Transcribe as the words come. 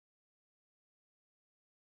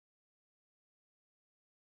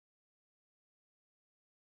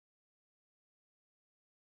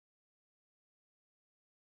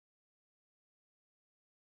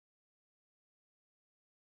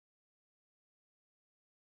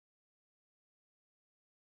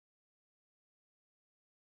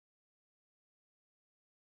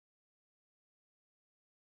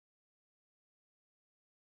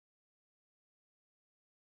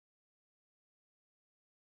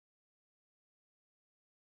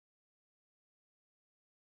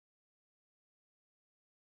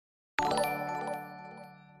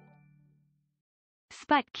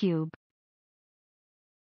Sput Cube.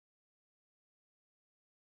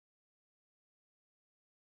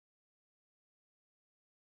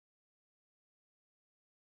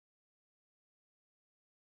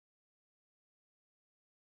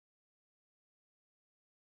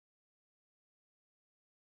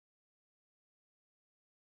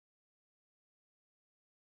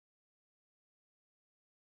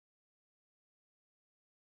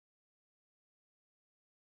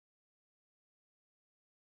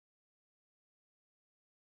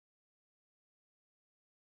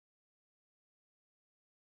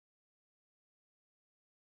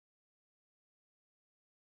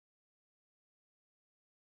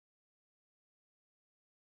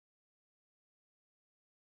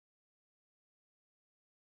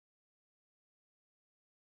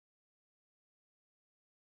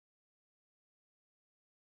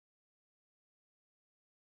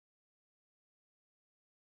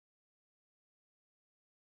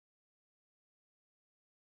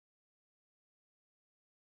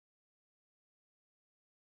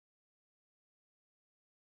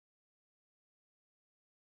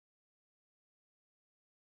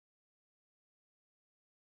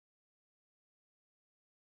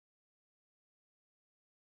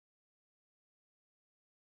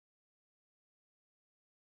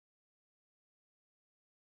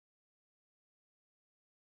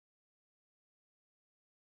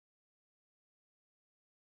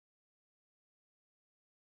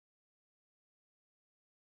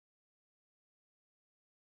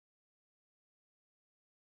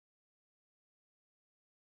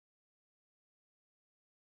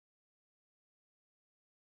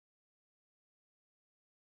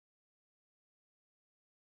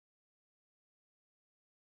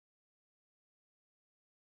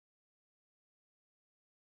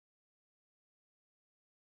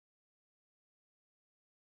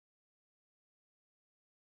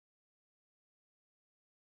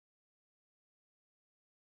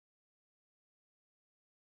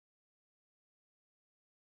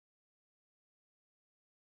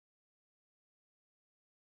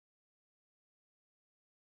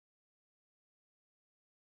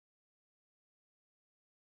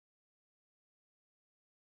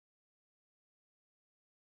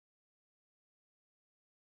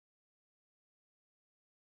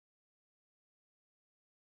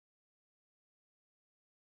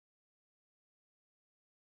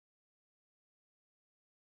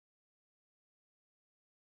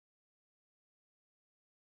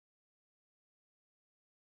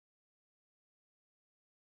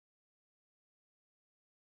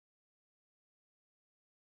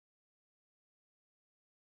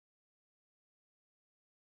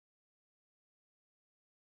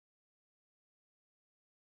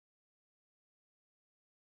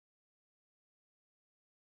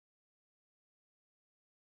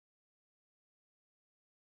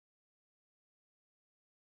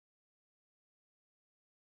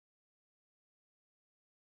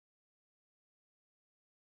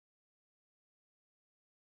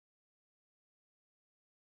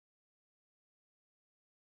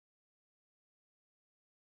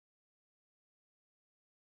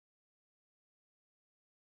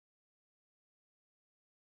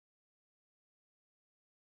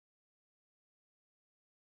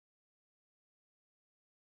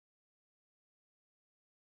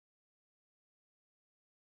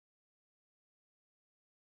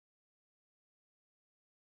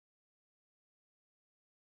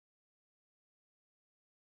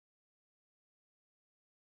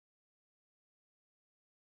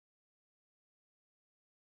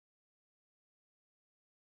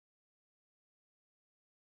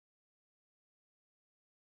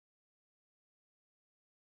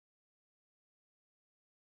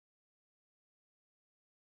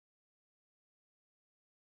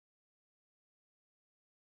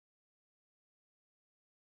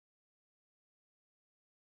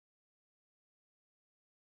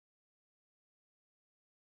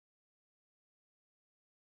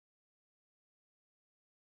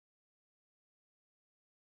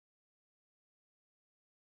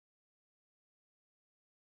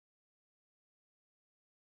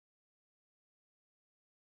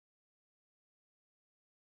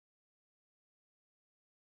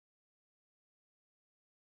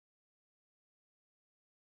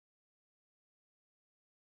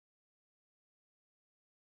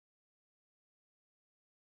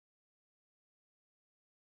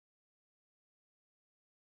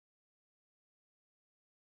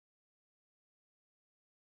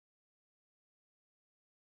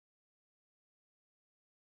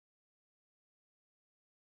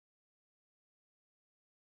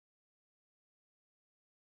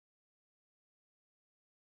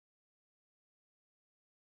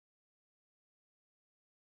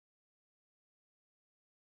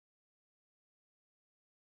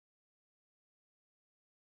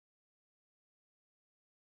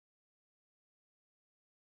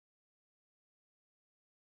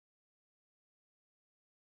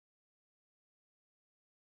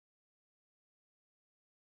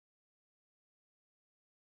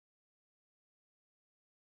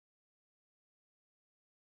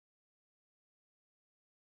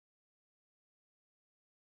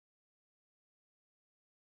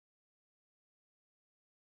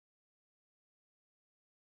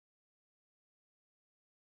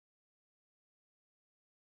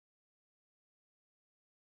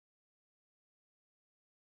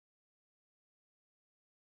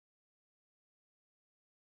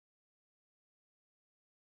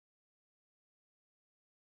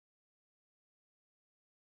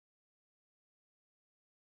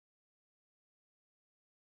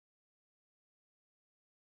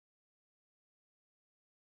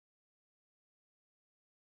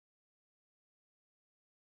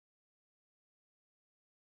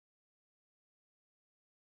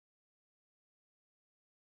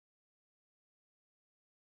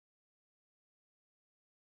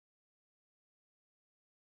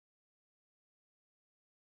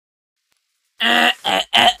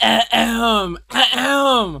 Welcome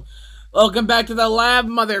back to the lab,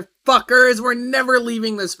 motherfuckers. We're never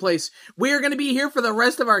leaving this place. We are going to be here for the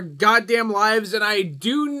rest of our goddamn lives, and I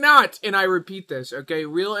do not, and I repeat this, okay,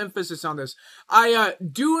 real emphasis on this, I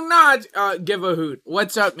do not give a hoot.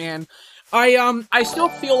 What's up, man? I still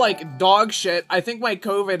feel like dog shit. I think my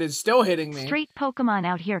COVID is still hitting me. Straight Pokemon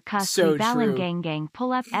out here, cuss So me, Balin true. gang,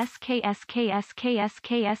 pull up, SK,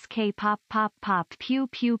 pop, pop, pop, pew,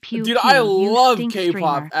 pew, pew, Dude, pew, I you love stink K-pop,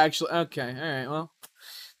 streamer. actually. Okay, alright, well,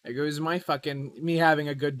 there goes me having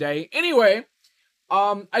a good day. Anyway,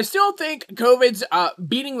 I still think COVID's,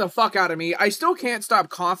 beating the fuck out of me. I still can't stop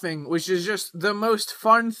coughing, which is just the most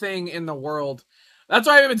fun thing in the world. That's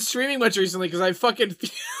why I haven't been streaming much recently, because I fucking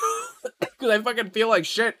feel like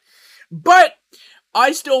shit. But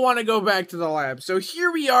I still want to go back to the lab. So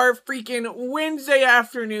here we are, freaking Wednesday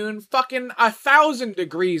afternoon, fucking 1,000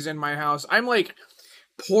 degrees in my house. I'm like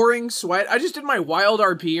pouring sweat. I just did my wild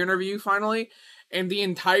RP interview finally, and the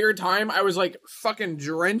entire time I was like fucking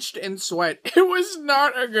drenched in sweat. It was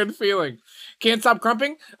not a good feeling. Can't stop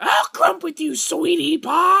crumping. I'll crump with you, sweetie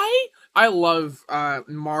pie. I love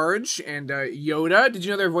Marge and Yoda. Did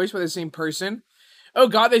you know their voice by the same person? Oh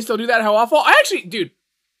god, they still do that? How awful. I actually, dude,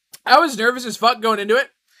 I was nervous as fuck going into it.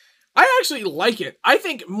 I actually like it. I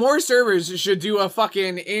think more servers should do a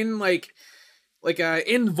fucking in-person,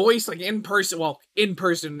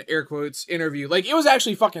 air quotes, interview. Like, it was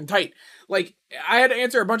actually fucking tight. Like, I had to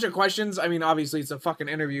answer a bunch of questions. I mean, obviously, it's a fucking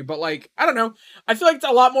interview, but, like, I don't know. I feel like it's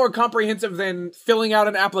a lot more comprehensive than filling out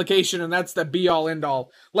an application, and that's the be-all, end-all.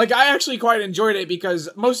 Like, I actually quite enjoyed it, because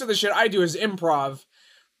most of the shit I do is improv.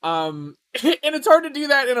 And it's hard to do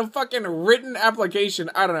that in a fucking written application.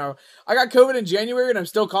 I don't know. I got COVID in January and I'm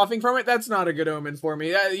still coughing from it. That's not a good omen for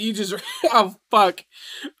me. You just, oh fuck.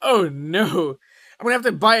 Oh no. I'm gonna have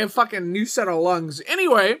to buy a fucking new set of lungs.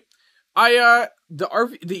 Anyway, the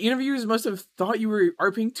interviews must have thought you were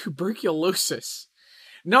RPing tuberculosis.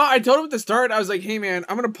 No, I told him at the start, I was like, hey man,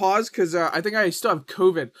 I'm gonna pause because I think I still have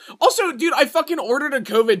COVID. Also, dude, I fucking ordered a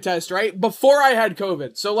COVID test, right? Before I had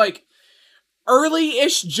COVID. So like,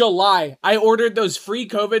 early-ish July, I ordered those free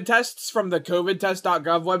COVID tests from the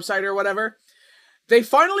covidtest.gov website or whatever. They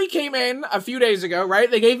finally came in a few days ago, right?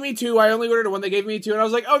 They gave me 2. I only ordered 1. They gave me 2, and I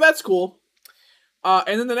was like, oh, that's cool.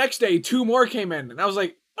 And then the next day, 2 more came in, and I was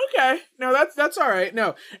like, okay, no, that's all right,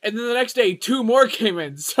 no. And then the next day, 2 more came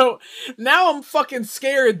in. So now I'm fucking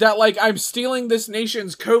scared that, like, I'm stealing this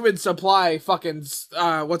nation's COVID supply fucking,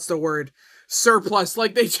 what's the word? Surplus.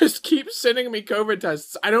 Like, they just keep sending me COVID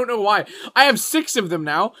tests. I don't know why. I have 6 of them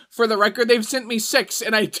now. For the record, they've sent me 6,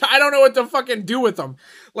 and I don't know what to fucking do with them.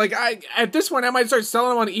 Like, at this point, I might start selling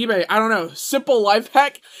them on eBay. I don't know. Simple life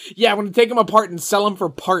hack? Yeah, I'm gonna take them apart and sell them for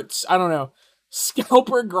parts. I don't know.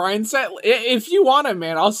 Scalper grind set? If you want them,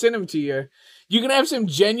 man, I'll send them to you. You can have some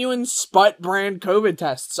genuine Sput brand COVID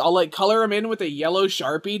tests. I'll, like, color them in with a yellow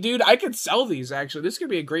Sharpie. Dude, I could sell these, actually. This could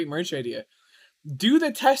be a great merch idea. Do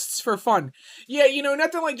the tests for fun. Yeah, you know,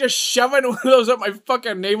 nothing like just shoving one of those up my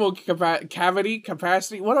fucking naval cavity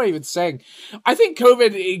capacity. What am I even saying? I think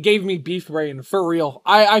COVID gave me beef brain, for real.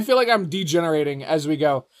 I feel like I'm degenerating as we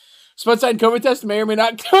go. Spudside COVID test may or may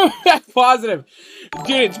not come back positive.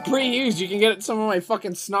 Dude, it's pre-used. You can get some of my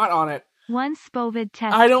fucking snot on it. One Spovid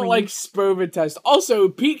test, I don't please. like Spovid test. Also,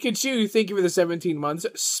 Pikachu, thank you for the 17 months.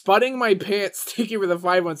 Sputting my pants, thank you for the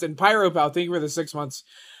 5 months. And Pyropal, thank you for the 6 months.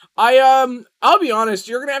 I'll be honest,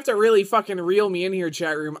 you're gonna have to really fucking reel me in here,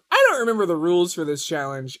 chat room. I don't remember the rules for this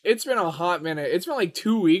challenge. It's been a hot minute. It's been like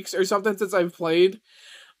 2 weeks or something since I've played.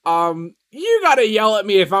 You gotta yell at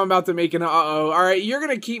me if I'm about to make an uh-oh, alright? You're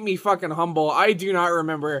gonna keep me fucking humble. I do not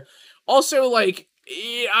remember. Also, like,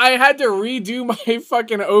 I had to redo my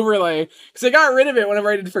fucking overlay, because I got rid of it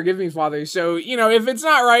whenever I did Forgive Me, Father. So, you know, if it's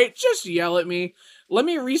not right, just yell at me. Let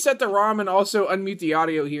me reset the ROM and also unmute the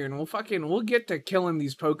audio here, and we'll get to killing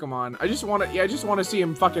these Pokemon. I just want to see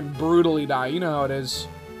him fucking brutally die. You know how it is.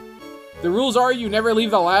 The rules are you never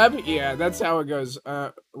leave the lab. Yeah, that's how it goes.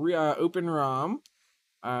 Open ROM.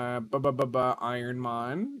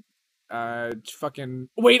 Ironmon. Fucking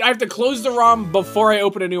wait, I have to close the ROM before I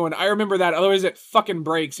open a new one. I remember that, otherwise it fucking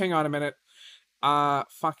breaks. Hang on a minute.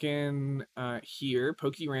 Here,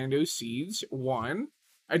 Pokérando seeds 1.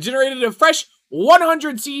 I generated a fresh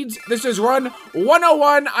 100 seeds. This is run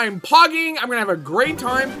 101. I'm pogging. I'm gonna have a great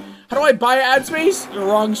time. How do I buy ad space? The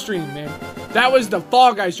wrong stream, man. That was the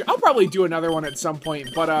Fall Guys stream. I'll probably do another one at some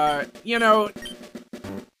point, but you know,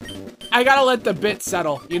 I gotta let the bit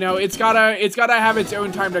settle. You know, it's gotta have its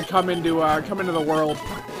own time to come into the world.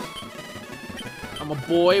 I'm a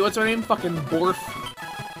boy. What's my name? Fucking Borf.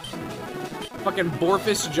 Fucking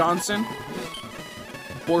Borfus Johnson.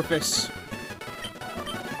 Borfus.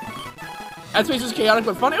 That space was chaotic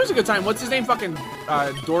but fun. It was a good time. What's his name? Fucking,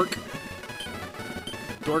 Dork.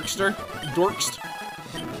 Dorkster? Dorkst?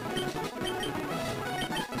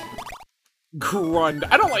 Grund.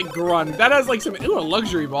 I don't like Grund. That has like some, ooh, a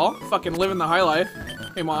luxury ball. Fucking living the high life.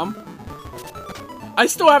 Hey, Mom. I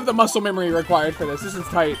still have the muscle memory required for this. This is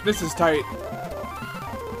tight. This is tight.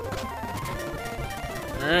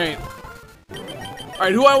 Alright.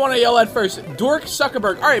 Alright, who I want to yell at first? Dork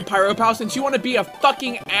Zuckerberg. Alright, Pyro Pal, since you want to be a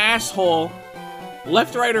fucking asshole.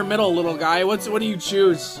 Left, right, or middle, little guy. What do you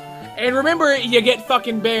choose? And remember, you get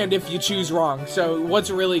fucking banned if you choose wrong. So, what's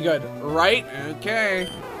really good? Right? Okay.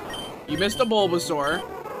 You missed a Bulbasaur.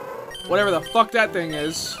 Whatever the fuck that thing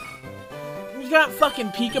is. You got fucking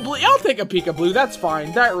Peekaboo. I'll take a Peekaboo. That's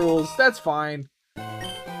fine. That rules. That's fine.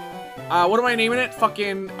 What am I naming it?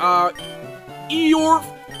 Fucking, Eorf.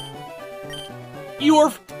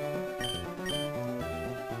 Eorf.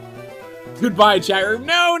 Goodbye, chat room.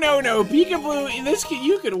 No, no, no. Peekaboo, this kid,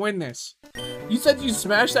 you could win this. You said you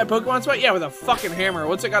smashed that Pokemon spot? Yeah, with a fucking hammer.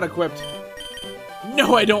 What's it got equipped?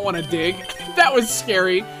 No, I don't want to dig. That was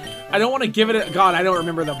scary. I don't want to give it a... God, I don't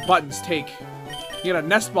remember the buttons take. You got a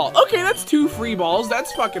nest ball. Okay, that's 2 free balls.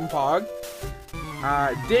 That's fucking pog.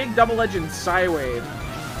 Dig, Double Edge, and Psywave.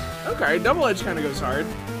 Okay, Double Edge kind of goes hard,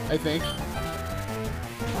 I think.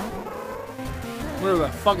 Whatever the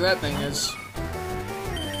fuck that thing is.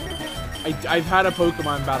 I've had a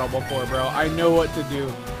Pokemon battle before, bro. I know what to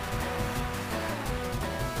do.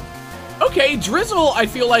 Okay, Drizzle, I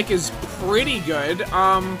feel like, is pretty good.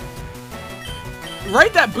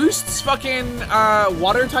 Right, that boosts fucking,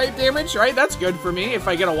 water type damage, right? That's good for me if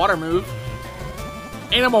I get a water move.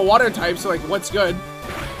 And I'm a water type, so, like, what's good?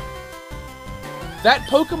 That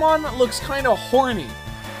Pokemon looks kind of horny.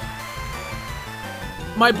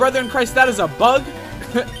 My brother in Christ, that is a bug.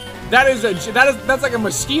 That's like a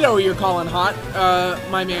mosquito you're calling hot,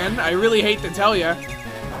 my man. I really hate to tell you.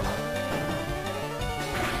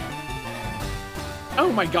 Oh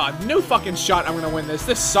my god, no fucking shot I'm gonna win this.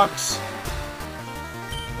 This sucks.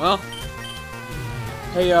 Well.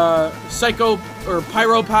 Hey, Psycho, or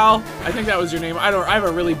Pyro Pal. I think that was your name. I have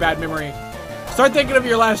a really bad memory. Start thinking of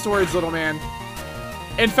your last words, little man.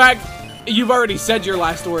 In fact, you've already said your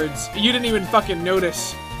last words. You didn't even fucking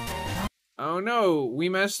notice. Oh no, we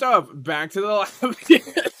messed up. Back to the lab.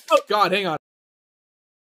 Oh god, hang on.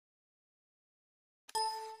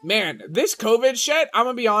 Man, this COVID shit, I'm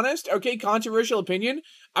gonna be honest, okay, controversial opinion,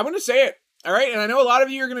 I'm gonna say it, alright? And I know a lot of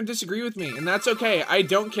you are gonna disagree with me, and that's okay, I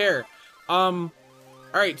don't care.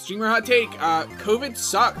 Alright, streamer hot take, COVID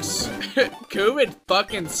sucks. COVID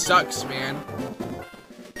fucking sucks, man.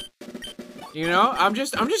 You know, I'm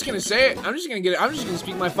just gonna say it, I'm just gonna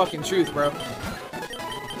speak my fucking truth, bro.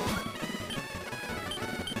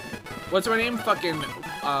 What's my name? Fucking,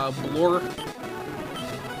 Blorbo?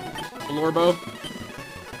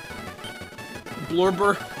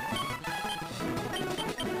 Blorber?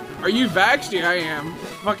 Are you vaxxed? Yeah, I am.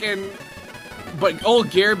 Fucking, but old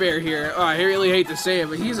Gare Bear here, oh, I really hate to say it,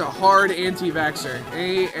 but he's a hard anti-vaxxer.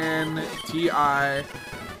 A-N-T-I-V-A-X.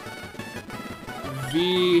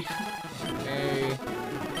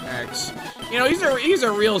 You know, he's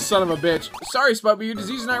a real son of a bitch. Sorry, Spud, but your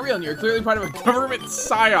disease is not real, and you're clearly part of a government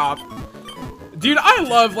psyop. Dude, I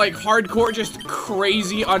love, like, hardcore, just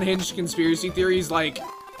crazy, unhinged conspiracy theories, like,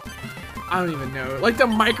 I don't even know. Like, the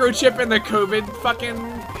microchip and the COVID fucking,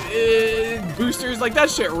 boosters, like, that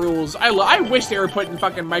shit rules. I wish they were putting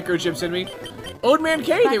fucking microchips in me. Old Man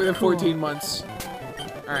K, they were the 14 months.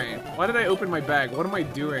 Alright, why did I open my bag? What am I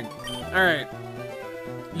doing? Alright.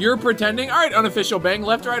 You're pretending? Alright, unofficial bang.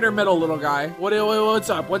 Left, right, or middle, little guy? What's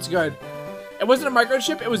up? What's good? It wasn't a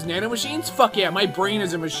microchip, it was nanomachines? Fuck yeah, my brain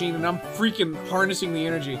is a machine and I'm freaking harnessing the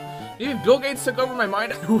energy. Maybe if Bill Gates took over my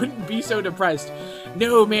mind, I wouldn't be so depressed.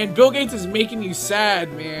 No, man, Bill Gates is making you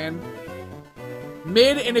sad, man.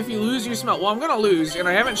 Mid, and if you lose your smell. Well, I'm gonna lose, and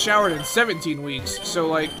I haven't showered in 17 weeks, so,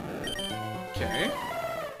 like... Okay.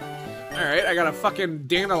 Alright, I got a fucking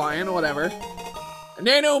dandelion, whatever. A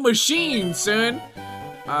nano machine, son!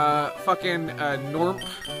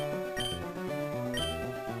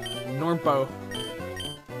 Normpo.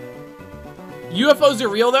 UFOs are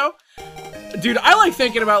real, though? Dude, I like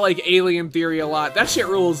thinking about, like, alien theory a lot. That shit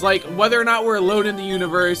rules. Like, whether or not we're alone in the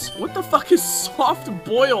universe. What the fuck is soft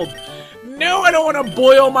boiled? No, I don't want to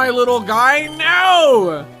boil my little guy.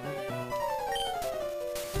 No!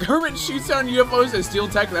 Government shoots down UFOs as steel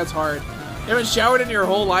tech? That's hard. You haven't showered in your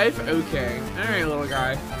whole life? Okay. Alright, little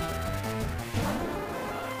guy.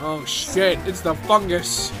 Oh, shit. It's the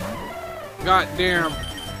fungus. God damn.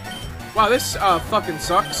 Wow, this, fucking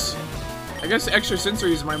sucks. I guess extra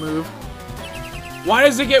sensory is my move. Why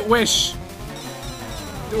does it get wish?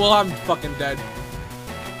 Well, I'm fucking dead.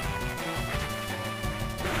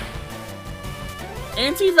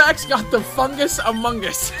 Anti-vax got the fungus among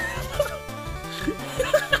us.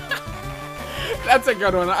 That's a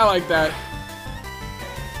good one. I like that.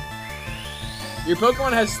 Your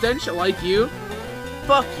Pokemon has stench like you?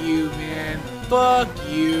 Fuck you, man. Fuck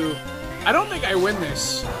you. I don't think I win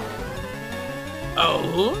this.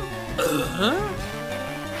 Oh?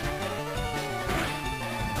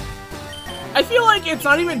 I feel like it's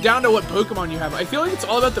not even down to what Pokemon you have. I feel like it's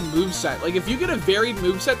all about the moveset. Like, if you get a varied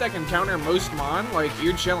moveset that can counter most Mon, like,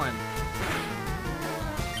 you're chilling.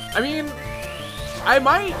 I mean, I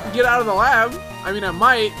might get out of the lab. I mean, I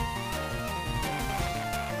might.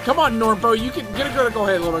 Come on, Norpo, you can get a critical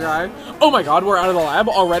hit, little guy. Oh my god, we're out of the lab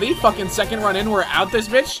already? Fucking second run in, we're out this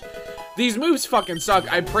bitch? These moves fucking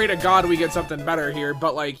suck. I pray to God we get something better here,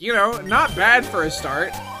 but like, you know, not bad for a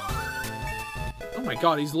start. Oh my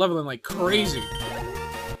god, he's leveling like crazy.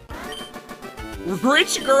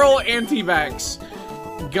 Rich girl anti-vax.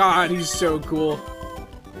 God, he's so cool.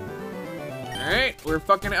 Alright, we're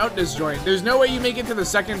fucking out this joint. There's no way you make it to the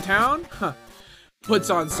second town? Huh.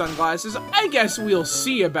 Puts on sunglasses. I guess we'll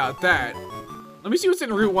see about that. Let me see what's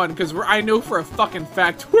in Route 1, because I know for a fucking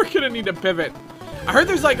fact we're gonna need to pivot. I heard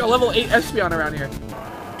there's like a level 8 Espeon around here.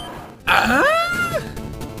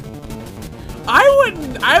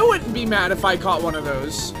 I wouldn't be mad if I caught one of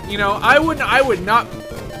those. You know, I would not.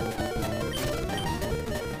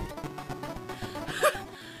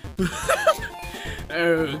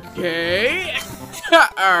 Okay.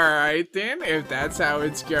 Alright then, if that's how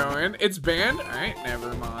it's going. It's banned? Alright,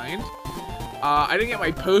 never mind. I didn't get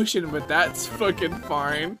my potion, but that's fucking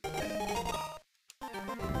fine.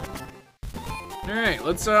 Alright,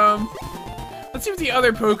 let's see what the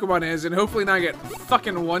other Pokemon is and hopefully not get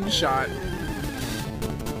fucking one-shot.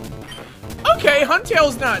 Okay,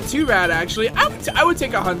 Huntail's not too bad, actually. I would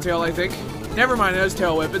take a Huntail, I think. Never mind, it has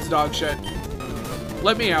Tail Whip. It's dog shit.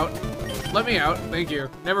 Let me out. Let me out. Thank you.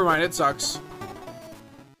 Never mind, it sucks.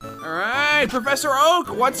 Alright, Professor Oak,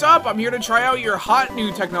 what's up? I'm here to try out your hot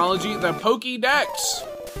new technology, the Pokédex.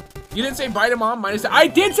 You didn't say bye to mom, minus I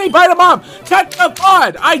did say bye to mom! Cut the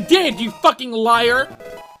pod! I did, you fucking liar!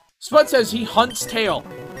 Spud says he hunts tail.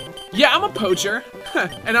 Yeah, I'm a poacher.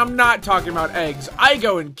 And I'm not talking about eggs. I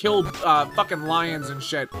go and kill fucking lions and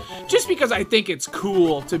shit. Just because I think it's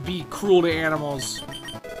cool to be cruel to animals.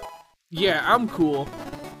 Yeah, I'm cool.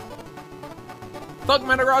 Fuck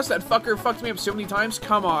Metagross, that fucker fucked me up so many times.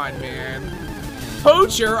 Come on, man.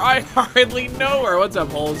 Poacher? I hardly know her. What's up,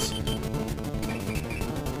 holes?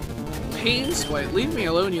 Pain Split. Leave me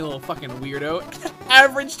alone, you little fucking weirdo.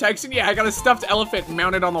 Average Texan? Yeah, I got a stuffed elephant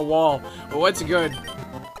mounted on the wall. But what's good?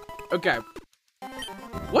 Okay.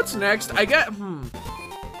 What's next? I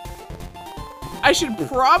should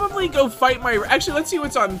probably go fight my... Actually, let's see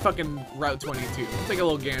what's on fucking Route 22. Let's take a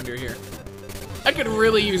little gander here. I could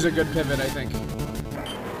really use a good pivot, I think.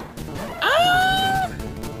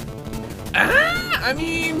 I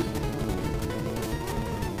mean...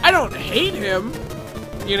 I don't hate him.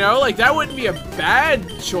 You know, like, that wouldn't be a bad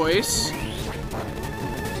choice.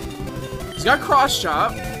 He's got Cross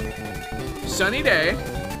Chop. Sunny day.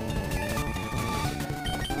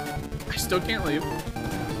 I still can't leave.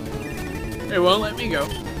 It won't let me go.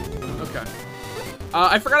 Okay.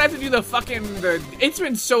 I forgot I have to do the fucking... It's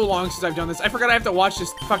been so long since I've done this. I forgot I have to watch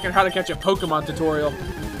this fucking how to catch a Pokemon tutorial.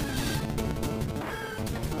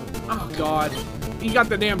 Oh, God. He got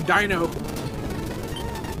the damn dino.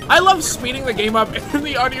 I love speeding the game up and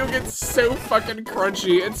the audio gets so fucking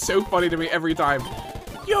crunchy. It's so funny to me every time.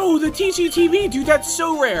 Yo, the TCTV, dude, that's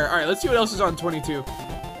so rare. All right, let's see what else is on 22.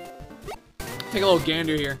 Take a little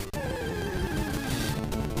gander here.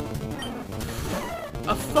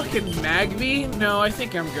 A fucking Magby? No, I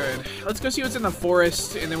think I'm good. Let's go see what's in the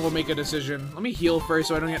forest, and then we'll make a decision. Let me heal first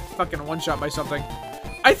so I don't get fucking one-shot by something.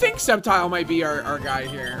 I think Sceptile might be our guy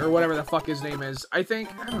here, or whatever the fuck his name is. I think,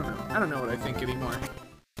 I don't know. I don't know what I think anymore.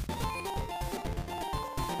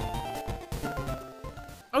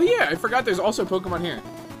 Oh yeah, I forgot there's also Pokemon here.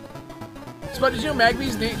 But did you know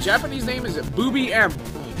Magby's name, Japanese name is Booby M.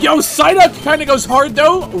 Yo, Psyduck kinda goes hard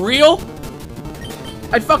though, real?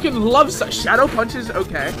 I fucking love Shadow Punches,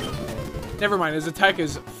 okay. Never mind, his attack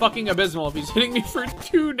is fucking abysmal if he's hitting me for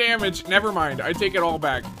 2 damage. Never mind, I take it all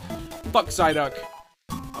back. Fuck Psyduck.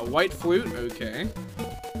 A White Flute, okay.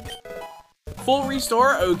 Full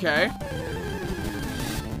Restore, okay.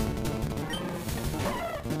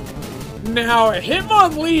 Now,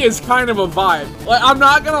 Hitmonlee is kind of a vibe. Like, I'm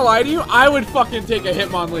not gonna lie to you, I would fucking take a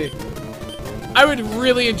Hitmonlee. I would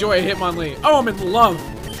really enjoy a Hitmonlee. Oh, I'm in love.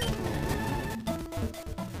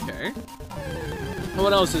 Okay.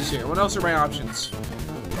 What else is here? What else are my options?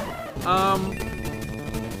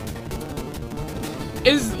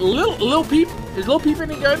 Is Lil Peep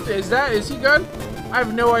any good? Is he good? I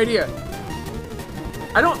have no idea.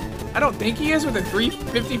 I don't think he is with a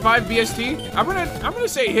 355 BST. I'm gonna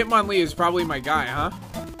say Hitmonlee is probably my guy, huh?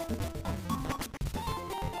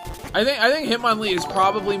 I think Hitmonlee is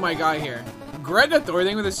probably my guy here. Greg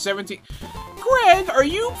Thorthing with a 17. Greg, are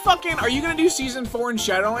you gonna do season 4 in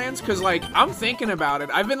Shadowlands? Cause like I'm thinking about it.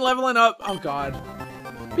 I've been leveling up. Oh god.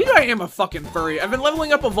 Maybe I am a fucking furry. I've been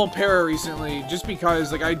leveling up a Volpera recently, just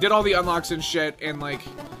because like I did all the unlocks and shit, and like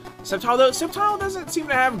Sceptile doesn't seem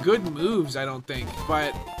to have good moves, I don't think,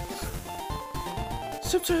 but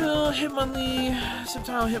Sceptile, Hitmonlee,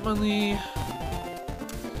 Sceptile, Hitmonlee,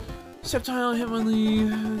 Sceptile, Hitmonlee,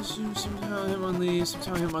 Sceptile, Hitmonlee,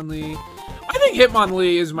 Sceptile, Hitmonlee. I think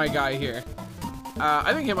Hitmonlee is my guy here.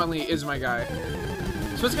 I think Hitmonlee is my guy.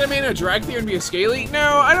 So it's gonna be in a Dragthier and be a Scaly?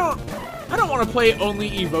 No, I don't want to play only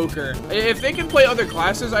Evoker. If they can play other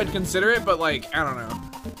classes, I'd consider it, but like, I don't know.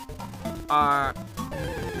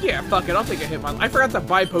 Yeah, fuck it, I'll take a Hitmonlee. I forgot to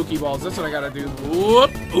buy Pokeballs, that's what I gotta do.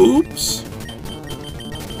 Whoop, oops.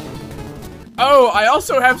 Oh, I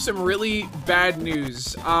also have some really bad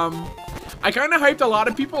news. I kind of hyped a lot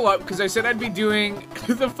of people up because I said I'd be doing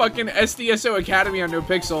the fucking SDSO Academy on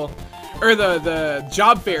NoPixel. Or the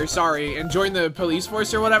job fair, sorry, and join the police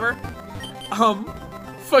force or whatever.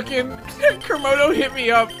 Fucking Kermodo hit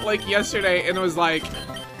me up like yesterday and was like,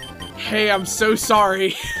 hey, I'm so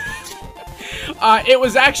sorry. It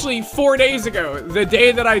was actually 4 days ago, the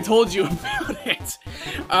day that I told you about it.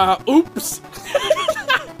 Oops.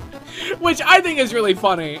 Which I think is really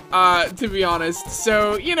funny, to be honest.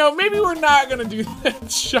 So, you know, maybe we're not gonna do that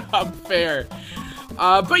job fair.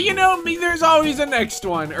 But you know, there's always a next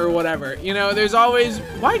one, or whatever. You know, there's always...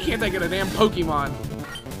 Why can't I get a damn Pokemon?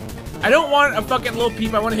 I don't want a fucking Lil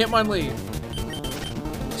Peep, I want to Hitmonlee.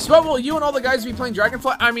 Spud, will you and all the guys be playing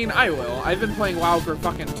Dragonfly? I mean, I will. I've been playing WoW for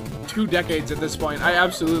fucking 2 decades at this point. I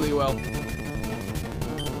absolutely will.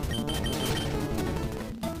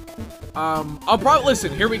 I'll probably...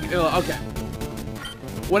 Listen, here we go. Okay.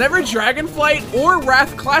 Whenever Dragonflight or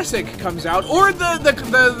Wrath Classic comes out, or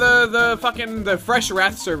the fucking fresh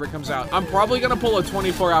Wrath server comes out, I'm probably gonna pull a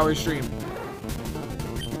 24-hour stream.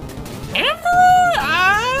 Emperor?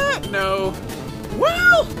 No.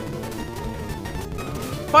 Well,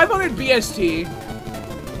 500 BST.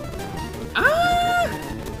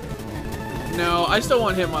 No, I still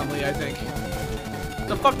want Hitmonlee, I think.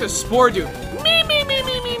 The fuck does Spore do? Me.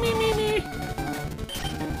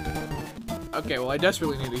 Okay, well, I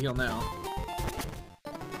desperately need to heal now.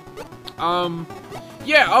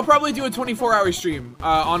 Yeah, I'll probably do a 24-hour stream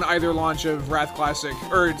on either launch of Wrath Classic,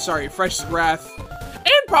 or, sorry, Fresh Wrath,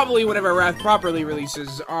 and probably whenever Wrath properly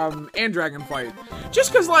releases, and Dragonflight.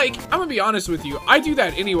 Just because, like, I'm gonna be honest with you, I do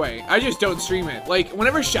that anyway. I just don't stream it. Like,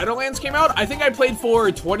 whenever Shadowlands came out, I think I played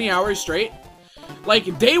for 20 hours straight.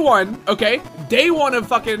 Like, day one, okay? Day one of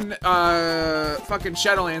fucking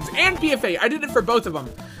Shadowlands and PFA. I did it for both of them.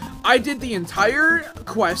 I did the entire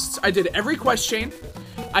quests. I did every quest chain.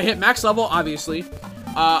 I hit max level, obviously.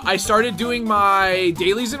 I started doing my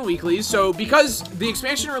dailies and weeklies. So because the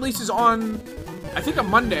expansion releases on, I think, a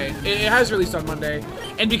Monday. It has released on Monday.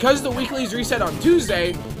 And because the weeklies reset on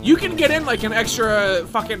Tuesday, you can get in like an extra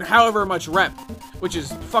fucking however much rep, which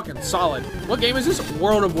is fucking solid. What game is this?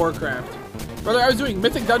 World of Warcraft. Brother, I was doing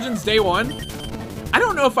Mythic Dungeons day one. I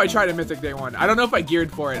don't know if I tried a Mythic day one. I don't know if I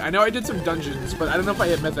geared for it. I know I did some dungeons, but I don't know if I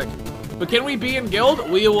hit Mythic. But can we be in guild?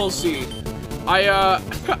 We will see.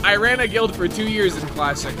 I ran a guild for 2 years in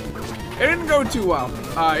Classic. It didn't go too well,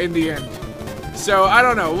 in the end. So, I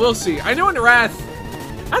don't know. We'll see. I know in Wrath,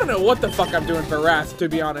 I don't know what the fuck I'm doing for Wrath, to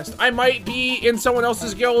be honest. I might be in someone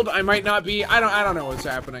else's guild. I might not be. I don't know what's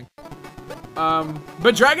happening.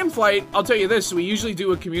 But Dragonflight, I'll tell you this, we usually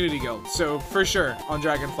do a community guild. So, for sure, on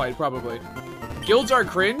Dragonflight, probably. Guilds are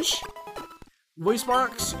cringe. Voice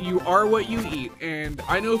box, you are what you eat. And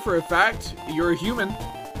I know for a fact, you're a human.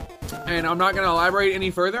 And I'm not going to elaborate any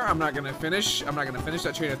further. I'm not going to finish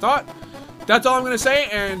that train of thought. That's all I'm going to say,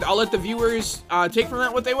 and I'll let the viewers take from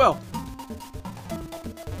that what they will.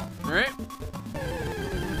 Alright?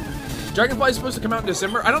 Dragonfly is supposed to come out in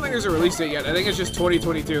December. I don't think there's a release date yet. I think it's just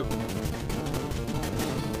 2022.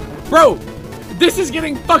 Bro, this is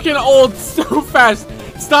getting fucking old so fast.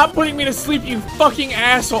 Stop putting me to sleep, you fucking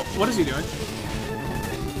asshole. What is he doing?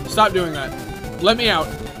 Stop doing that. Let me out.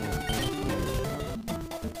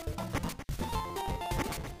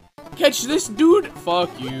 Catch this dude. Fuck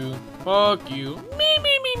you. Fuck you. Me.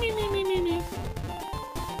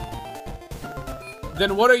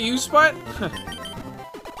 Then what are you, Sput?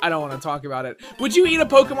 I don't want to talk about it. Would you eat a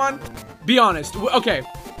Pokemon? Be honest. Okay.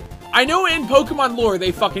 I know in Pokemon lore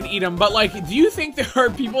they fucking eat them, but like, do you think there are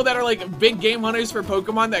people that are like big game hunters for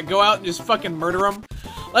Pokemon that go out and just fucking murder them?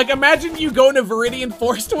 Like, imagine you go into Viridian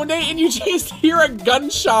Forest one day and you just hear a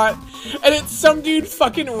gunshot and it's some dude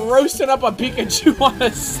fucking roasting up a Pikachu on a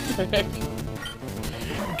stick.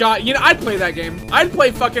 God, you know, I'd play that game. I'd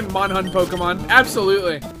play fucking Monhunt Pokemon.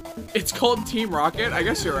 Absolutely. It's called Team Rocket? I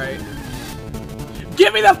guess you're right.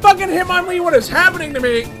 Give me the fucking Hitmonlee! What is happening to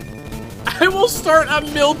me? I will start a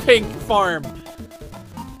Miltank farm.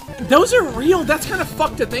 Those are real. That's kind of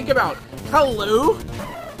fucked to think about. Hello?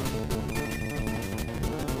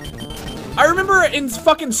 I remember in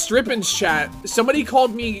fucking Strippin's chat, somebody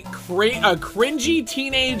called me a cringy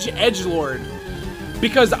teenage edgelord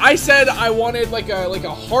because I said I wanted like a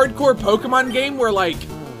hardcore Pokemon game where like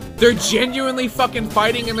they're genuinely fucking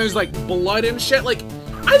fighting and there's like blood and shit. Like,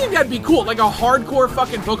 I think that'd be cool, like a hardcore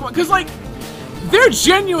fucking Pokemon, because like they're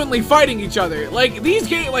genuinely fighting each other. Like, these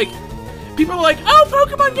games, like, people are like, oh,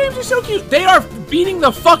 Pokemon games are so cute. They are beating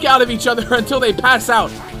the fuck out of each other until they pass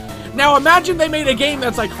out. Now, imagine they made a game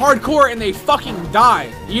that's, like, hardcore and they fucking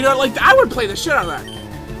die. You know, like, I would play the shit out of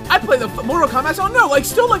that. I'd play the Mortal Kombat, so no, like,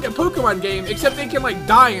 still like a Pokemon game, except they can, like,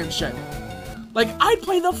 die and shit. Like, I'd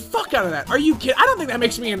play the fuck out of that. Are you kidding? I don't think that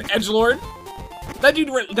makes me an edgelord. That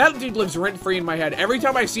dude lives rent-free in my head. Every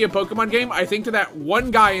time I see a Pokemon game, I think to that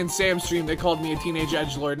one guy in Sam's stream that called me a teenage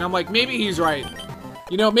edgelord, and I'm like, maybe he's right.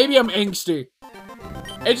 You know, maybe I'm angsty.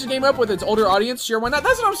 Edge the game up with its older audience, sure, why not?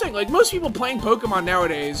 That's what I'm saying. Like, most people playing Pokemon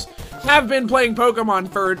nowadays have been playing Pokemon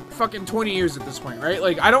for fucking 20 years at this point, right?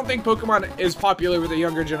 Like, I don't think Pokemon is popular with the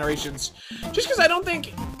younger generations. Just because I don't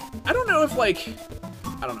know if, like,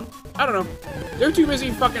 I don't know. They're too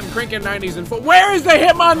busy fucking cranking 90s and where is the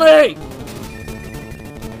Hitmonlee?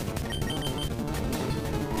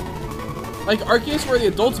 Like Arceus, where the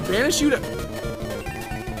adults banish you to...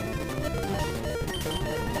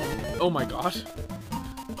 Oh my god.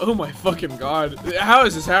 Oh my fucking god. How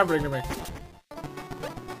is this happening to me?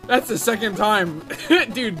 That's the second time.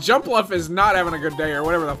 Dude, Jumpluff is not having a good day, or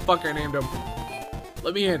whatever the fuck I named him.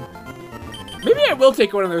 Let me in. Maybe I will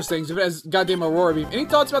take one of those things if it has goddamn Aurora Beam. Any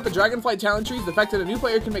thoughts about the Dragonfly talent trees? The fact that a new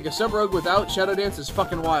player can make a sub-rogue without Shadow Dance is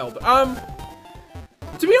fucking wild.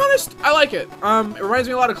 To be honest, I like it. It reminds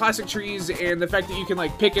me a lot of classic trees, and the fact that you can,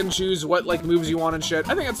 like, pick and choose what, like, moves you want and shit.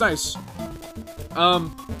 I think that's nice.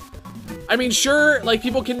 I mean, sure, like,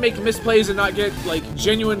 people can make misplays and not get, like,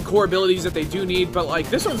 genuine core abilities that they do need, but,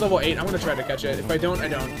 like, this one's level 8. I'm gonna try to catch it. If I don't, I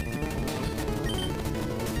don't.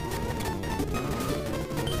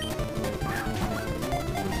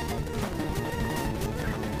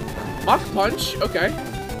 Mach Punch? Okay.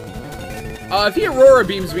 If he Aurora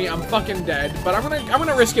Beams me, I'm fucking dead. But I'm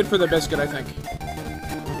gonna risk it for the biscuit, I think.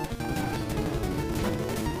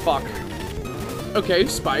 Fuck. Okay,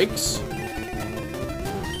 Spikes.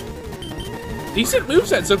 Decent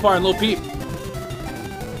moveset so far in Lil Peep.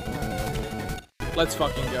 Let's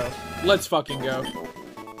fucking go. Let's fucking go.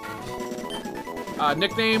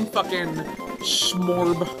 Nickname, fucking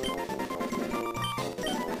Schmorb.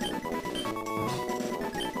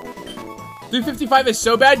 355 is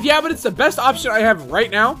so bad, yeah, but it's the best option I have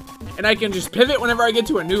right now, and I can just pivot whenever I get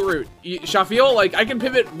to a new route. Shafiel, like, I can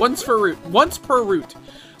pivot once per route.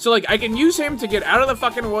 So, like, I can use him to get out of the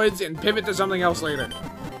fucking woods and pivot to something else later.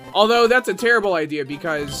 Although, that's a terrible idea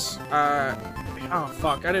because, oh,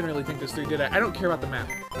 fuck, I didn't really think this through, did I? I don't care about the map.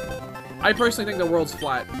 I personally think the world's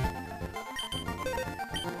flat.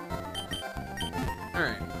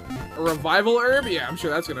 Alright. A Revival Herb? Yeah, I'm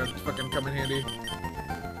sure that's gonna fucking come in handy.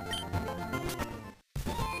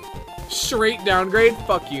 Straight downgrade?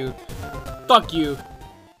 Fuck you. Fuck you.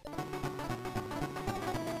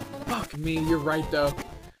 Fuck me, you're right though.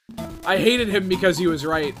 I hated him because he was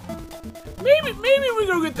right. Maybe we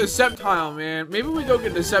go get the Sceptile, man. Maybe we go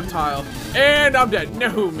get the Sceptile. And I'm dead.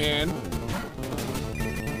 No, man.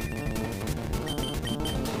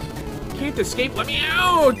 Can't escape. Let me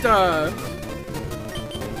out.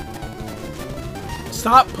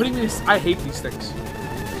 Stop putting me. I hate these things.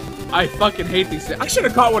 I fucking hate these things. I should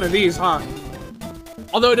have caught one of these, huh?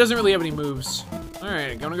 Although it doesn't really have any moves.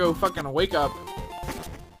 Alright, gonna go fucking wake up.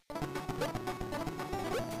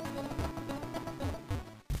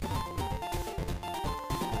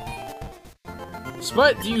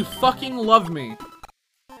 Sput, do you fucking love me?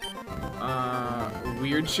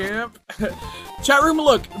 Weird champ? Chat room,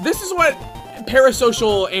 look, this is what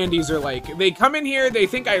parasocial Andes are like. They come in here, they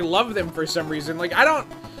think I love them for some reason. Like, I don't...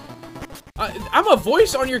 I'm a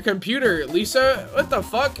voice on your computer, Lisa. What the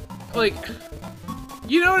fuck? Like,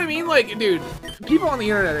 you know what I mean? Like, dude, people on the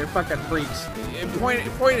internet are fucking freaks.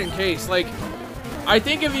 Point in case. Like, I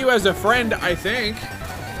think of you as a friend, I think.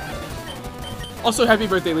 Also, happy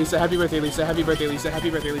birthday, Lisa. Happy birthday, Lisa. Happy birthday, Lisa. Happy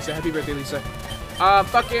birthday, Lisa. Happy birthday, Lisa.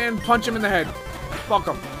 Fucking punch him in the head. Fuck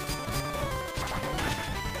him.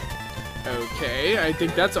 Okay, I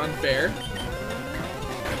think that's unfair.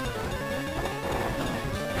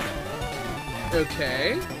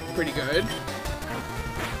 Okay, pretty good.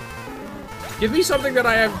 Give me something that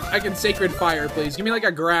I can Sacred Fire, please. Give me like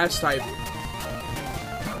a grass type.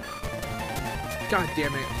 God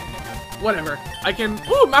damn it. Whatever. I can...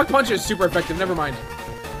 Ooh, Mach Punch is super effective. Never mind.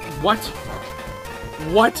 What?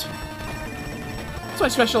 What? What's my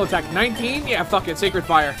special attack? 19? Yeah, fuck it. Sacred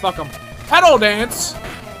Fire. Fuck them. Petal Dance!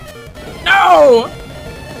 No!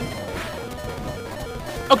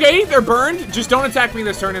 Okay, they're burned. Just don't attack me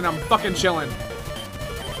this turn and I'm fucking chilling.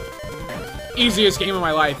 Easiest game of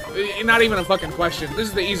my life. Not even a fucking question. This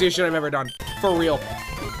is the easiest shit I've ever done. For real.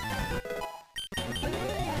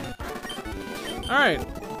 Alright.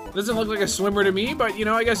 Doesn't look like a swimmer to me, but, you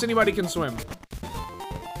know, I guess anybody can swim.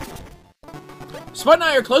 Spud and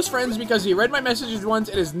I are close friends because he read my messages once.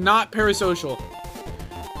 It is not parasocial.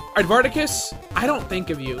 Ardvarticus, I don't think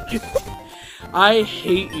of you. I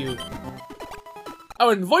hate you. Oh,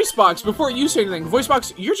 and Voicebox, before you say anything,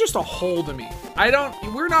 Voicebox, you're just a hole to me.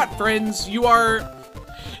 We're not friends. You are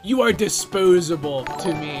disposable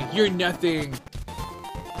to me. You're nothing.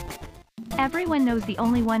 Everyone knows the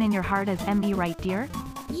only one in your heart is ME, right, dear?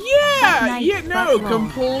 Yeah, Nice, yeah, no, that's wrong.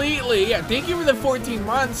 completely. Yeah, thank you for the 14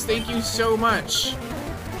 months. Thank you so much.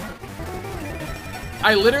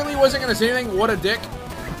 I literally wasn't gonna say anything. What a dick.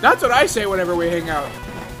 That's what I say whenever we hang out.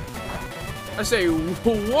 I say,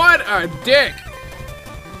 what a dick.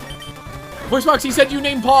 Voicebox, he said you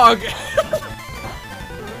named Pog.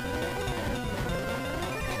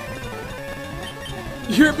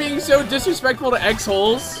 You're being so disrespectful to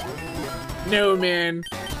X-holes. No, man.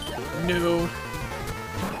 No.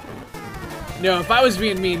 No, if I was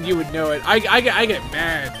being mean, you would know it. I get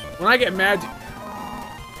mad. When I get mad...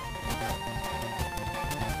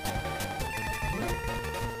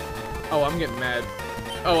 Oh, I'm getting mad.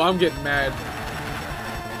 Oh, I'm getting mad.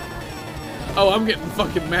 Oh, I'm getting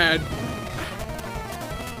fucking mad.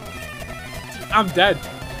 I'm dead.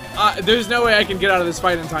 There's no way I can get out of this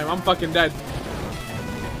fight in time. I'm fucking dead.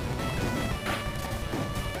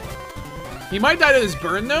 He might die to this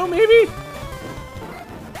burn, though, maybe?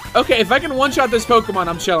 Okay, if I can one-shot this Pokemon,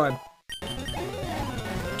 I'm chilling.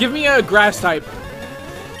 Give me a grass type.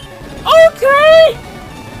 Okay!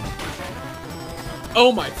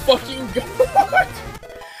 Oh my fucking god!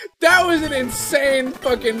 That was an insane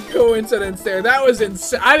fucking coincidence there. That was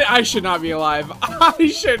insane. I should not be alive. I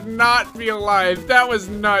should not be alive. That was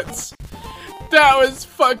nuts. That was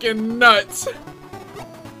fucking nuts.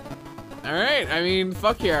 Alright, I mean,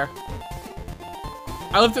 fuck yeah.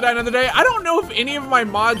 I live to die another day. I don't know if any of my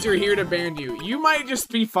mods are here to ban you. You might just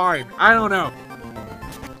be fine. I don't know.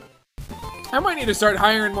 I might need to start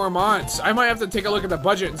hiring more mods. I might have to take a look at the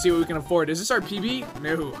budget and see what we can afford. Is this our PB?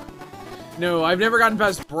 No. No, I've never gotten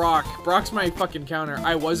past Brock. Brock's my fucking counter.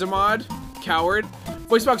 I was a mod. Coward.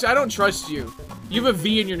 Voicebox, I don't trust you. You have a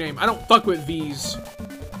V in your name. I don't fuck with Vs.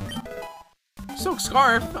 Silk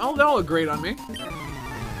Scarf. That'll look great on me.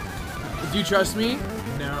 Do you trust me?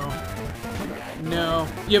 No. No.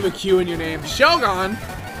 You have a Q in your name. Shelgon!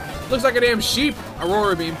 Looks like a damn sheep.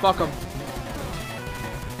 Aurora Beam. Fuck him.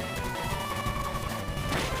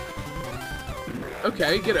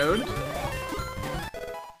 Okay, get owned.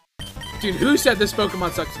 Dude, who said this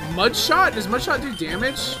Pokemon sucks? Mudshot? Does Mudshot do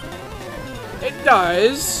damage? It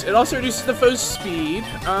does. It also reduces the foe's speed.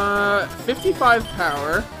 55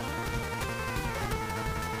 power.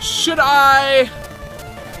 Should I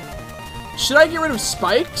get rid of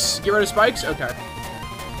Spikes? Get rid of Spikes? Okay.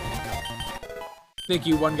 Thank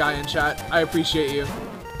you, one guy in chat. I appreciate you.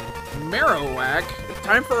 Marowak.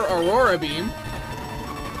 Time for Aurora Beam.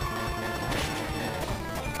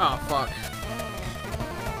 Oh, fuck.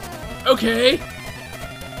 Okay.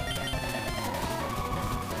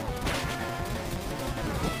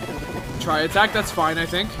 Try attack, that's fine, I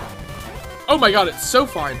think. Oh my god, it's so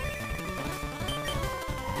fine.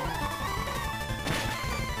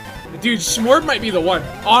 Dude, Schmorb might be the one.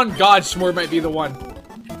 On God, Schmorb might be the one.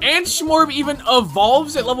 And Schmorb even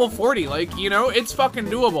evolves at level 40. Like, you know, it's fucking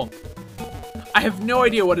doable. I have no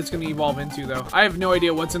idea what it's going to evolve into, though. I have no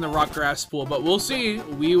idea what's in the rock grass pool, but we'll see.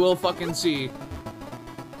 We will fucking see.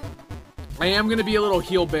 I am going to be a little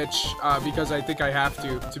heel bitch, because I think I have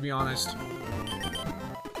to be honest.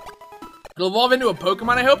 It'll evolve into a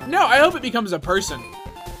Pokemon, I hope? No, I hope it becomes a person.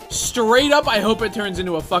 Straight up, I hope it turns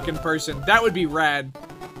into a fucking person. That would be rad.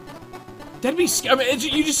 That'd be... I mean,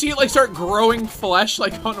 you just see it, like, start growing flesh,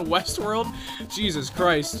 like, on Westworld? Jesus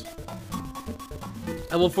Christ.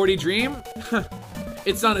 Level 40 Dream?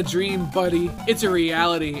 It's not a dream, buddy. It's a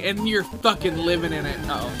reality, and you're fucking living in it.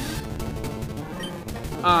 Uh-oh.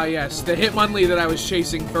 Ah, yes, the Hitmonlee that I was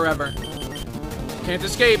chasing forever. Can't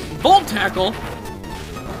escape. Volt Tackle!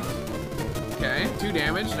 Okay, 2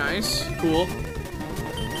 damage, nice, cool.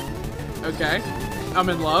 Okay, I'm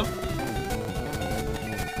in love.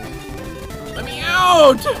 Let me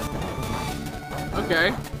out!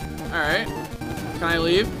 Okay, alright. Can I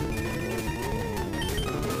leave?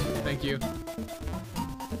 Thank you.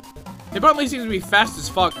 Hitmonlee seems to be fast as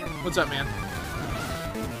fuck. What's up, man?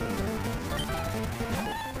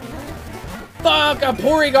 Fuck! A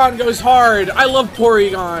Porygon goes hard! I love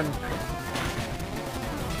Porygon!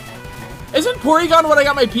 Isn't Porygon what I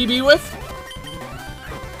got my PB with?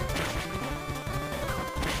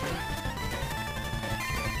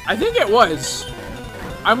 I think it was.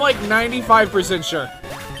 I'm like 95% sure.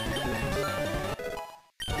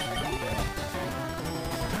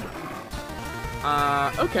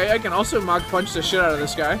 Okay, I can also Mach Punch the shit out of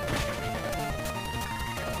this guy.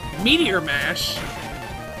 Meteor Mash.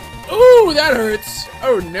 Ooh, that hurts.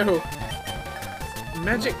 Oh no.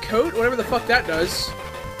 Magic Coat? Whatever the fuck that does.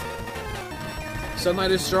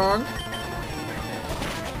 Sunlight is strong.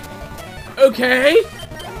 Okay.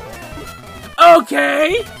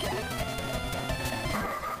 Okay.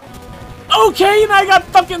 Okay, and I got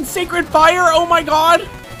fucking Sacred Fire. Oh my god.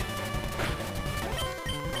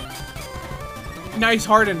 Nice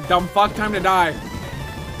Harden, dumb fuck. Time to die.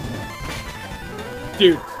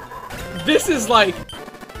 Dude. This is like...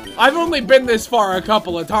 I've only been this far a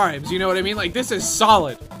couple of times, you know what I mean? Like, this is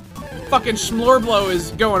solid. Fucking Schmlorblow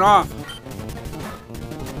is going off.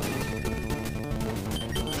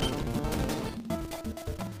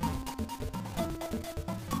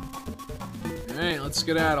 Alright, let's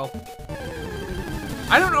skedaddle.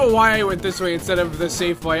 I don't know why I went this way instead of the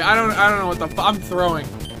safe way. I don't know what the I'm throwing.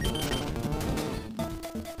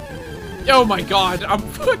 Oh my god, I'm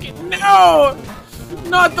fucking... No!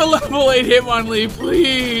 Not the level 8 Hitmonlee,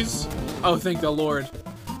 please! Oh, thank the Lord.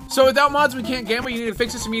 So without mods, we can't gamble? You need to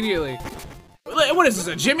fix this immediately. What is this,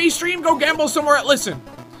 a Jimmy stream? Go gamble somewhere. Listen,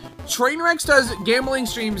 Trainwrecks does gambling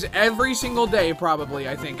streams every single day, probably,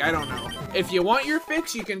 I think. I don't know. If you want your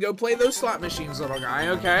fix, you can go play those slot machines, little guy,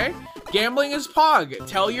 okay? Gambling is pog.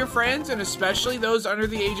 Tell your friends, and especially those under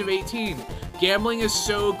the age of 18. Gambling is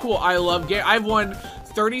so cool. I love I've won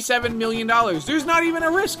 $37 million. There's not even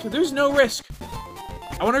a risk. There's no risk.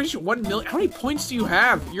 I want to reach 1 million. How many points do you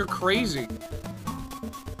have? You're crazy.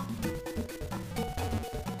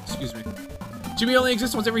 Excuse me. Jimmy only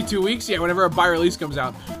exists once every 2 weeks? Yeah, whenever a buy release comes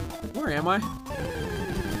out. Where am I?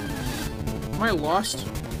 Am I lost?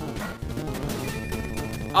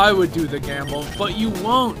 I would do the gamble, but you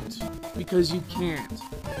won't. Because you can't.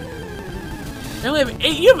 You only have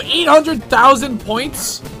you have 800,000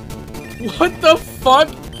 points? What the fuck?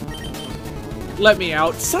 Let me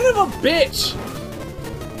out. Son of a bitch!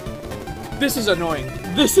 This is annoying.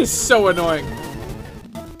 This is so annoying.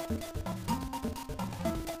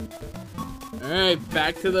 Alright,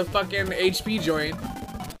 back to the fucking HP joint.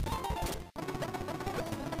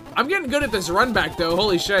 I'm getting good at this run back though,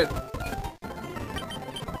 holy shit.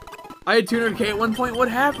 I had 200k at one point. What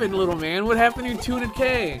happened, little man? What happened to your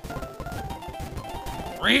 200k?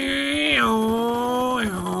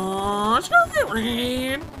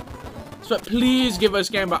 So please give us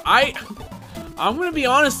Gamba. I'm gonna be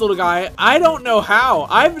honest, little guy. I don't know how.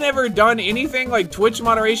 I've never done anything like Twitch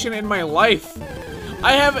moderation in my life.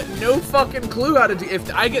 I have no fucking clue how to do.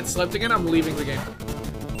 If I get slept again, I'm leaving the game.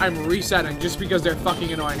 I'm resetting just because they're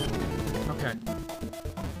fucking annoying. Okay.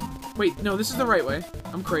 Wait, no, this is the right way.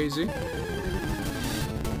 I'm crazy.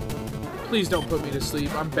 Please don't put me to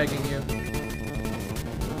sleep. I'm begging you.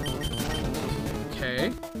 Okay.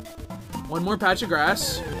 One more patch of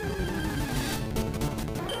grass.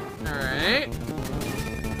 Alright.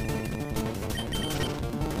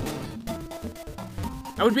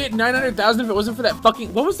 I would be at 900,000 if it wasn't for that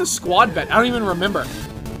fucking... What was the squad bet? I don't even remember.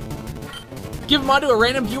 Give mod to a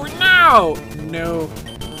random viewer now! No.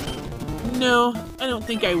 No, I don't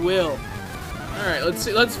think I will. Alright, let's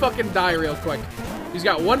see. Let's fucking die real quick. He's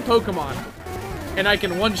got one Pokemon. And I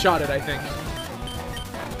can one-shot it, I think.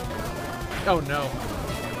 Oh no.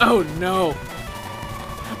 Oh no.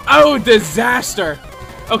 Oh, disaster!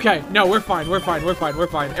 Okay, no, we're fine, we're fine, we're fine, we're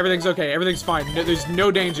fine. Everything's okay, everything's fine. No, there's no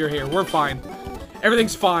danger here, we're fine.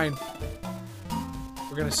 Everything's fine.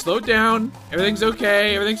 We're gonna slow down. Everything's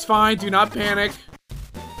okay, everything's fine, do not panic.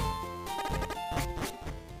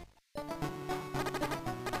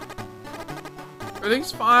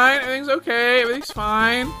 Everything's fine, everything's okay, everything's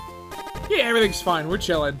fine. Yeah, everything's fine, we're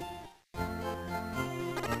chilling.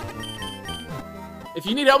 If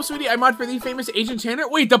you need help, sweetie, I mod for the famous Agent Tanner.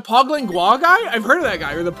 Wait, the Poglingua guy? I've heard of that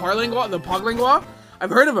guy. Or the Poglingua? I've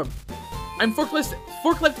heard of him. I'm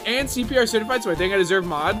forklift and CPR certified, so I think I deserve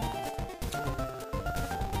mod.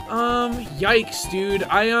 Yikes, dude.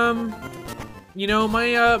 You know,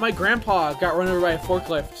 my grandpa got run over by a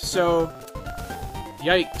forklift, so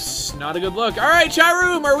yikes, not a good look. All right, chat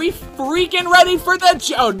room, are we freaking ready for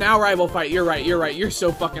the oh, now rival fight? You're right, you're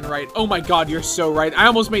so fucking right. Oh my god, you're so right. I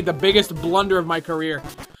almost made the biggest blunder of my career.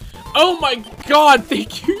 Oh my god,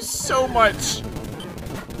 thank you so much.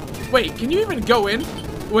 Wait, can you even go in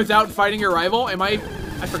without fighting your rival? I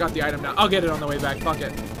forgot the item now. I'll get it on the way back, fuck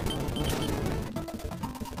it.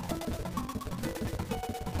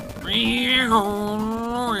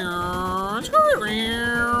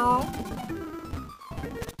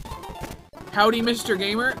 Howdy, Mr.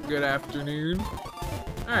 Gamer. Good afternoon.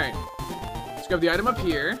 Alright. Let's grab the item up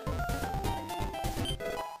here.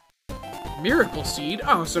 Miracle Seed?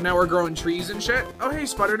 Oh, so now we're growing trees and shit? Oh, hey,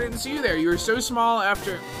 Sputter, didn't see you there. You were so small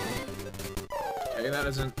after... Okay, that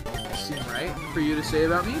doesn't seem right for you to say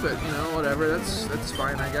about me, but, you know, whatever. That's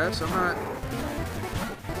fine, I guess. I'm not...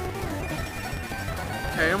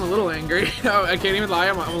 Okay, I'm a little angry. Oh, I can't even lie.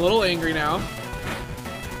 I'm a little angry now.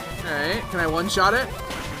 Alright, can I one-shot it?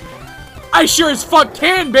 I sure as fuck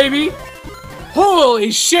can, baby!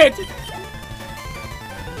 Holy shit!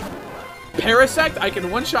 Parasect? I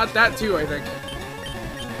can one-shot that too, I think.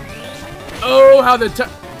 Oh, how the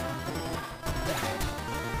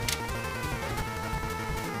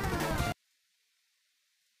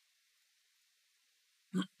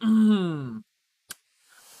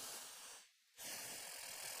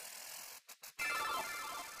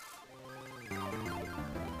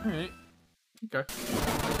Alright. Okay.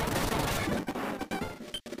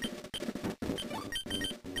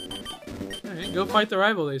 Alright, go fight the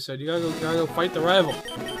rival, they said. You gotta go fight the rival.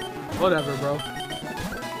 Whatever, bro.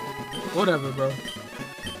 Whatever, bro.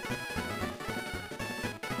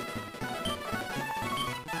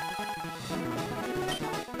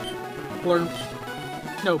 Plurp.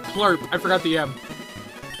 No, Plurp. I forgot the M.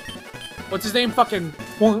 What's his name? Fucking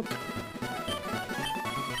Plurp.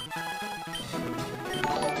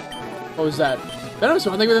 What was that? That was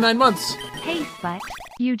something with the 9 months. Hey, Sput.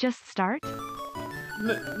 You just start?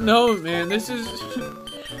 No, man. This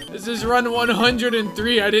is run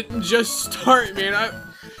 103. I didn't just start, man.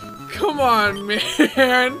 Come on,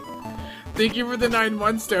 man. Thank you for the 9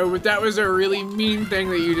 months, though, but that was a really mean thing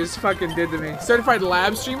that you just fucking did to me. Certified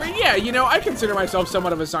lab streamer? Yeah, you know, I consider myself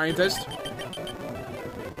somewhat of a scientist.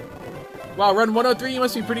 Wow, run 103, you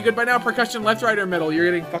must be pretty good by now. Percussion left, right, or middle? You're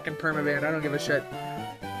getting fucking permabanned. I don't give a shit.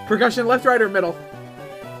 Percussion left, right, or middle?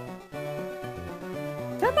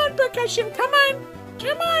 Come on, percussion, come on!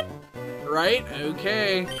 Come on! Right?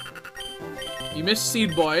 Okay. You missed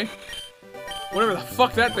Seed Boy. Whatever the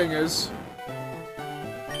fuck that thing is.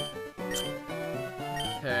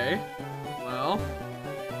 Okay. Well.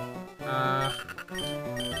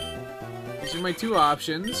 These are my 2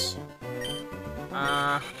 options.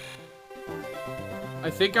 I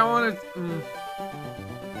think I want to...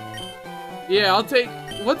 Yeah, I'll take...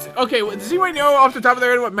 Okay, does anyone know off the top of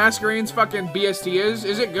their head what Masquerade's fucking BST is?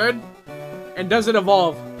 Is it good? And does it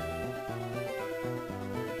evolve?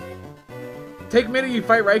 Take minute, you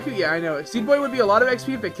fight Raikou? Yeah, I know. Seed Boy would be a lot of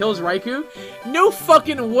XP if it kills Raikou. No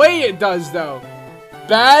fucking way it does, though.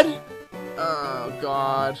 Bad? Oh,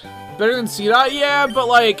 God. Better than Seedot? Yeah, but,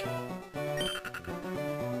 like...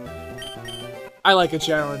 I like a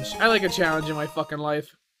challenge. I like a challenge in my fucking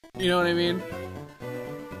life. You know what I mean?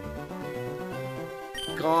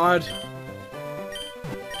 God.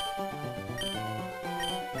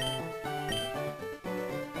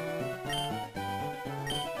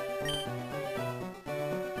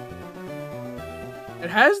 It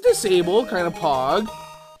has disable, kind of pog.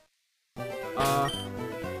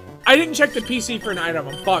 I didn't check the PC for an item.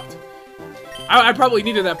 I'm fucked. I probably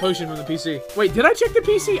needed that potion from the PC. Wait, did I check the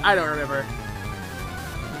PC? I don't remember.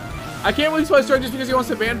 I can't believe I started just because he wants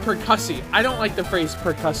to ban percussi. I don't like the phrase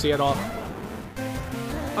percussi at all.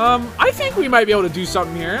 I think we might be able to do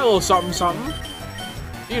something here. A little something, something.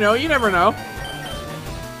 You know, you never know.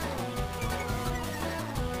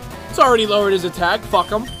 It's already lowered his attack. Fuck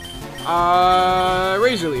him.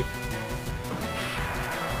 Razor Leaf.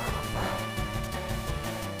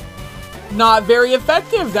 Not very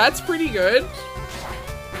effective. That's pretty good.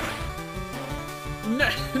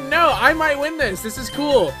 No, I might win this. This is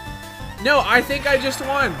cool. No, I think I just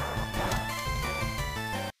won.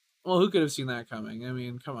 Well, who could have seen that coming? I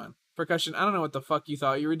mean, come on. Percussion, I don't know what the fuck you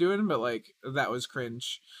thought you were doing, but, like, that was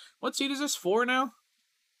cringe. What seed is this? 4 now?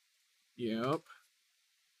 Yep.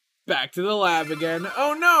 Back to the lab again.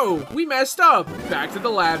 Oh no, we messed up. Back to the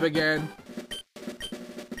lab again.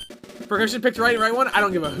 Percussion picked right one. I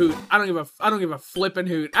don't give a hoot. I don't give a flippin'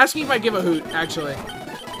 hoot. Ask me if I give a hoot, actually.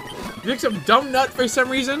 You picked some dumb nut for some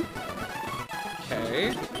reason?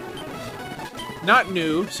 Okay. Not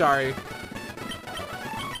new, sorry.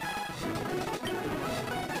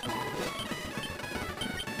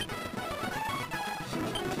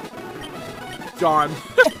 John.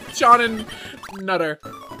 John and Nutter.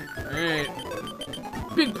 Alright.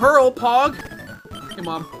 Big Pearl, Pog. Hey,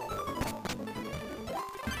 Mom.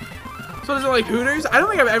 So does it like Hooters? I don't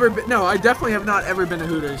think I've ever been. No, I definitely have not ever been to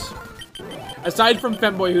Hooters. Aside from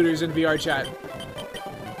Femboy Hooters in VR chat.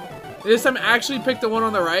 This time actually pick the one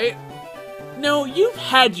on the right? No, you've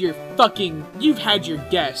had your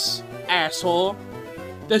guess, asshole.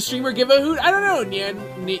 Does streamer give a hoot? I don't know,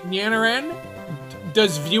 Nyanaran.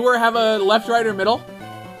 Does viewer have a left, right, or middle?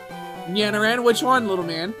 Nyanaran, which one, little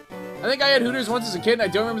man? I think I had Hooters once as a kid, and I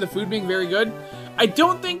don't remember the food being very good. I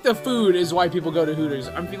don't think the food is why people go to Hooters.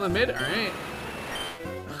 I'm feeling mid? Alright.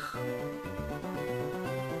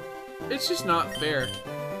 It's just not fair.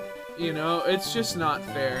 You know, it's just not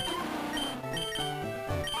fair.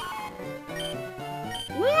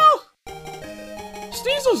 Well,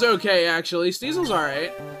 Sneasel's okay, actually. Sneasel's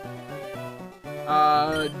alright.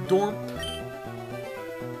 Dorp.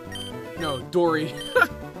 No, Dory.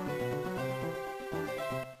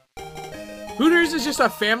 Hooters is just a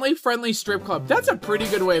family-friendly strip club. That's a pretty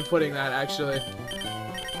good way of putting that, actually.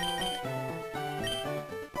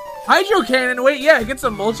 Hydro Cannon, wait, yeah, get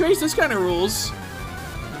some mulch race? This kind of rules.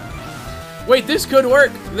 Wait, this could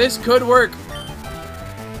work. This could work.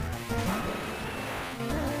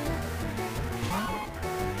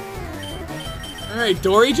 Alright,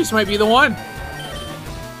 Dory just might be the one.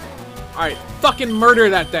 Alright, fucking murder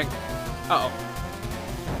that thing. Uh-oh.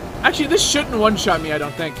 Actually, this shouldn't one-shot me, I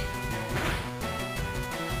don't think.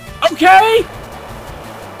 Okay!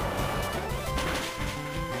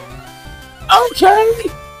 Okay!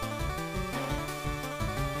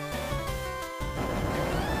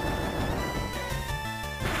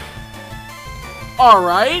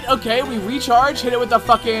 Alright, okay, we recharge, hit it with the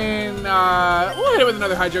fucking, we'll hit it with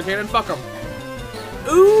another Hydro Cannon, fuck him.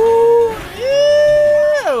 Ooh!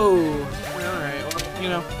 Ew! Alright, well, you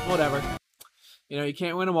know, whatever. You know, you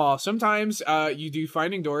can't win them all. Sometimes, you do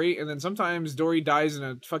Finding Dory, and then sometimes Dory dies in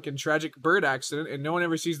a fucking tragic bird accident, and no one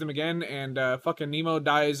ever sees them again, and, fucking Nemo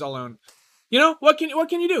dies alone. You know, what can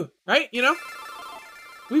you do, right? You know?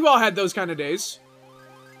 We've all had those kind of days.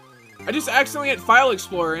 I just accidentally hit File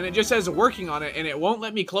Explorer, and it just says working on it, and it won't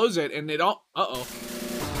let me close it, and it all... Uh-oh.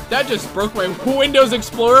 That just broke my Windows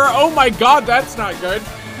Explorer. Oh my god, that's not good.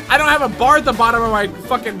 I don't have a bar at the bottom of my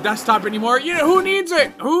fucking desktop anymore. You know, who needs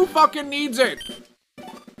it? Who fucking needs it?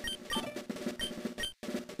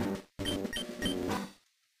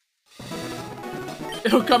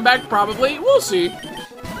 It'll come back probably. We'll see.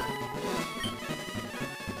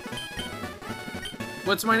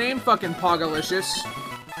 What's my name? Fucking Pogalicious.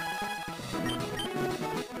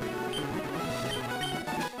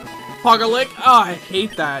 Pogalick? Oh, I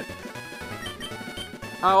hate that.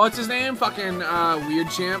 What's his name? Fucking, Weird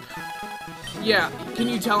Champ. Yeah, can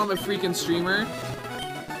you tell I'm a freaking streamer?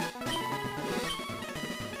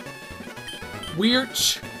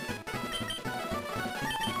 Weirch.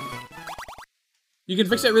 You can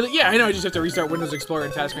fix that really? Yeah, I know, I just have to restart Windows Explorer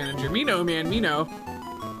and Task Manager. Me know, man, me know.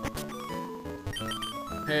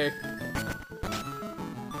 Hey.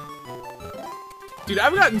 Dude,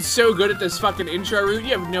 I've gotten so good at this fucking intro route,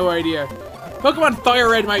 you have no idea. Pokémon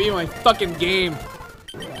FireRed might be my fucking game.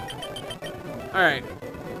 Alright.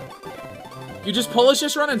 You just Polish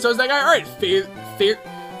this run and so is that guy? Alright,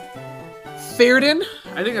 Fairden?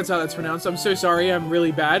 I think that's how that's pronounced. I'm so sorry, I'm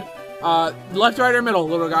really bad. Left, right, or middle,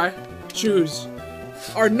 little guy? Choose.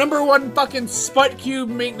 Our #1 fucking Sput Cube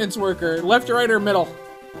maintenance worker. Left, right, or middle?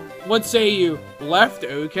 What say you? Left?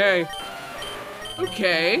 Okay.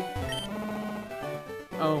 Okay.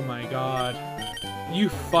 Oh my god. You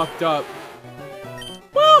fucked up.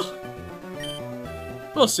 Well,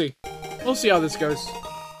 we'll see. We'll see how this goes.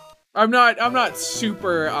 I'm not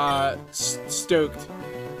super, stoked.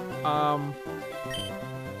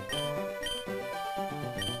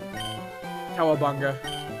 Cowabunga.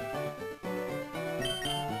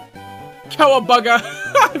 Cowabunga!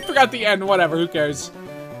 I forgot the end, whatever, who cares?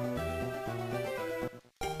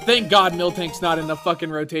 Thank God Miltank's not in the fucking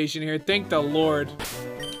rotation here. Thank the Lord.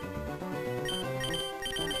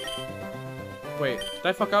 Wait, did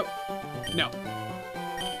I fuck up? No.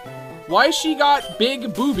 Why she got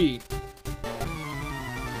Big Booby?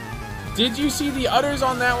 Did you see the udders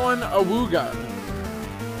on that one? Awooga.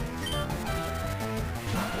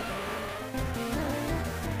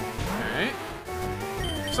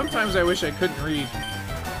 Sometimes I wish I couldn't read.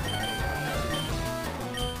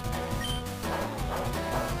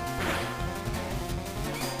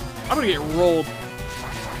 I'm gonna get rolled.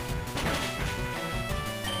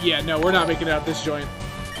 Yeah, no, we're not making it out this joint.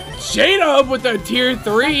 J-Dub with the tier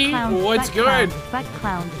 3. What's good? Butt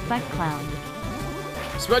clown, butt clown.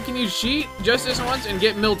 Spud, can you cheat just this once and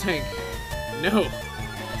get Miltank? No.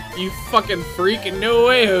 You fucking freak. No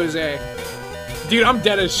way, Jose. Dude, I'm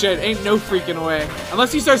dead as shit. Ain't no freaking way.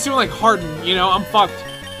 Unless he starts doing like Harden, you know, I'm fucked.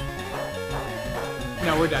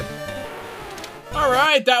 No, we're dead.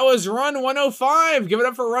 Alright, that was run 105. Give it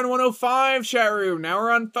up for run 105, chat room. Now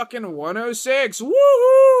we're on fucking 106. Woohoo!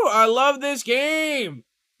 I love this game.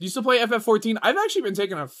 Do you still play FF14? I've actually been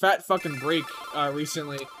taking a fat fucking break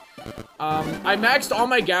recently. I maxed all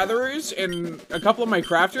my gatherers and a couple of my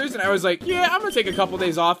crafters, and I was like, yeah, I'm gonna take a couple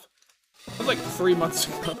days off. That was like 3 months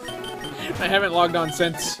ago. I haven't logged on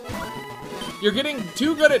since. You're getting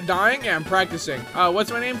too good at dying? Yeah, I'm practicing. What's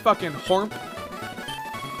my name? Fucking Hormp.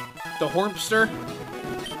 The Hormpster.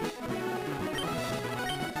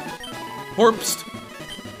 Hormpst.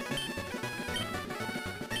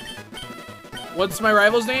 What's my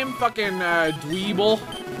rival's name? Fucking, Dweeble.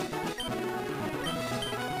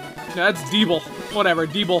 No, that's Deeble. Whatever,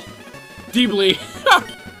 Deeble. Deebly.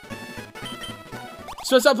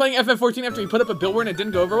 So I stopped playing FF14 after he put up a billboard and it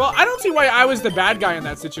didn't go over well? I don't see why I was the bad guy in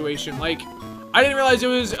that situation. Like, I didn't realize it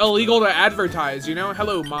was illegal to advertise, you know?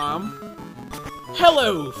 Hello, Mom.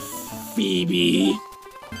 Hello, Phoebe.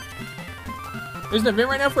 There's an event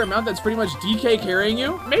right now for a mount that's pretty much DK carrying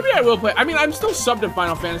you? Maybe I will play. I mean, I'm still subbed to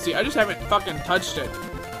Final Fantasy. I just haven't fucking touched it.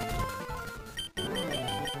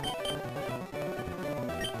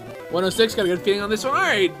 106, got a good feeling on this one.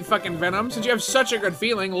 Alright, fucking Venom. Since you have such a good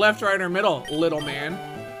feeling, left, right, or middle, little man.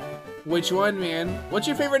 Which one, man? What's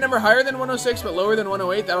your favorite number higher than 106 but lower than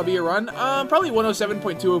 108? That'll be your run. Probably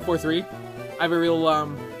 107.2043. I have a real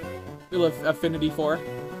affinity for.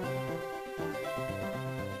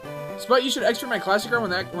 But you should expert my classic run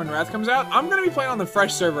when Wrath comes out. I'm gonna be playing on the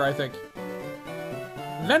fresh server, I think.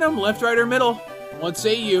 Venom, left, right, or middle? What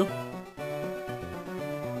say you?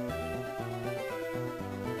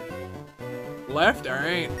 Left?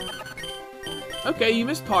 Alright. Okay, you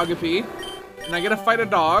missed Togepi. And I gotta fight a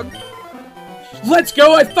dog. Let's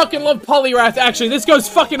go! I fucking love Poliwrath, actually. This goes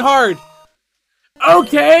fucking hard.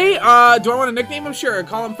 Okay, do I want to nickname him? Sure,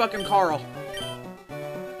 call him fucking Carl.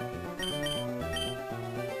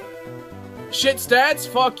 Shit stats?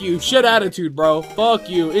 Fuck you. Shit attitude, bro. Fuck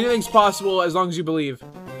you. Anything's possible as long as you believe.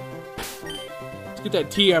 Let's get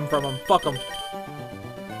that TM from him. Fuck him.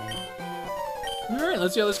 Alright,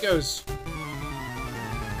 let's see how this goes.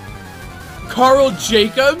 Carl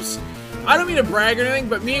Jacobs? I don't mean to brag or anything,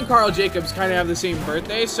 but me and Carl Jacobs kind of have the same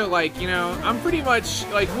birthday, so like, you know, I'm pretty much,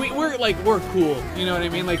 like, we're cool. You know what I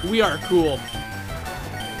mean? Like, we are cool.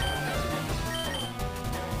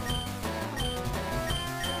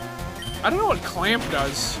 I don't know what Clamp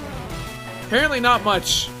does. Apparently not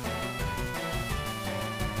much.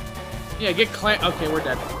 Yeah, get Clamp. Okay, we're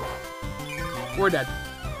dead. We're dead.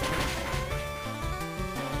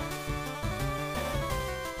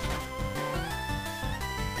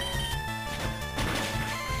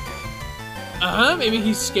 Maybe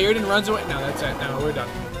he's scared and runs away. No, that's it. No, we're done.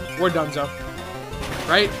 We're donezo.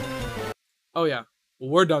 Right? Oh, yeah.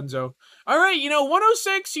 We're donezo. Alright, you know,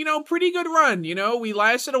 106, you know, pretty good run. You know, we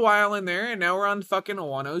lasted a while in there, and now we're on fucking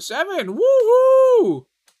 107. Woohoo!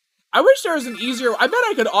 I wish there was an easier... I bet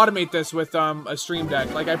I could automate this with a stream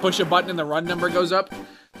deck. Like, I push a button and the run number goes up.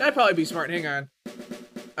 That'd probably be smart. Hang on.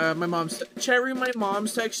 My mom's... Chat room, my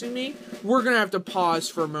mom's texting me. We're gonna have to pause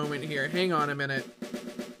for a moment here. Hang on a minute.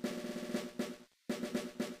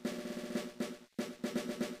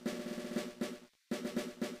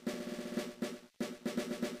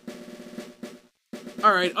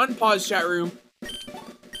 Alright, unpause chat room.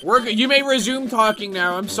 We're good. You may resume talking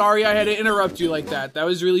now. I'm sorry I had to interrupt you like that. That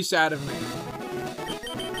was really sad of me.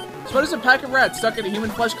 So what is a pack of rats stuck in a human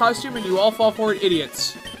flesh costume and you all fall for it,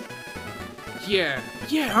 idiots? Yeah.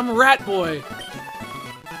 Yeah, I'm Rat Boy.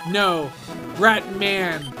 No. Rat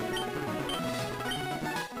Man.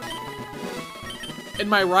 And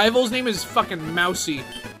my rival's name is fucking Mousy.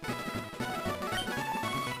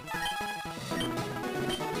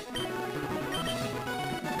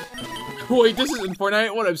 Wait, this isn't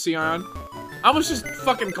Fortnite? What up, Sion? I almost just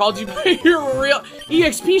fucking called you by your real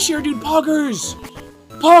EXP share, dude. Poggers!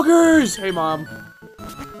 Poggers! Hey, Mom.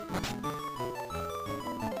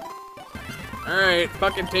 Alright,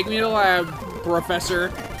 fucking take me to the lab,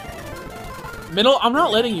 Professor. Middle? I'm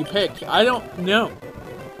not letting you pick. I don't know.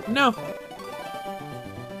 No.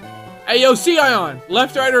 Hey, yo, Sion!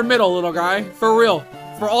 Left, right, or middle, little guy? For real.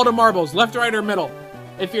 For all the marbles, left, right, or middle,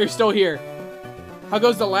 if you're still here. How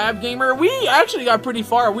goes the lab gamer? We actually got pretty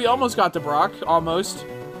far. We almost got to Brock, almost.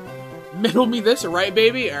 Middle me this, right,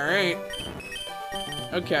 baby? All right.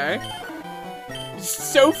 Okay.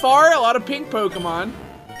 So far, a lot of pink Pokemon.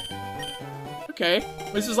 Okay.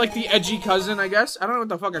 This is like the edgy cousin, I guess. I don't know what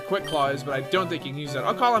the fuck a Quick Claw is, but I don't think you can use that.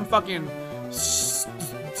 I'll call him fucking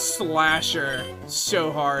Slasher.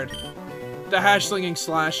 So hard. The hash-slinging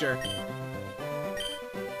Slasher.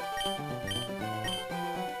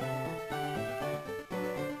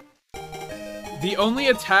 The only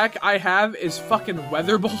attack I have is fucking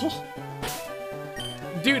Weather Ball.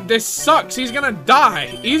 Dude, this sucks. He's gonna die.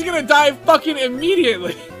 He's gonna die fucking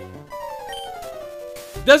immediately.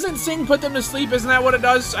 Doesn't sing put them to sleep? Isn't that what it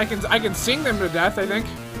does? I can sing them to death, I think.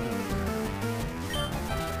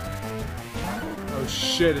 Oh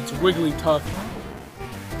shit, it's Wigglytuff.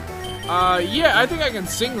 Yeah, I think I can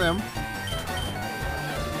sing them.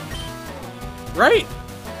 Right?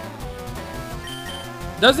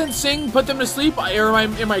 Doesn't sing put them to sleep, or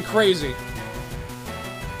am I crazy?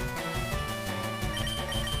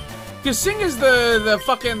 Because sing is the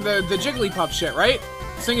fucking the Jigglypuff shit, right?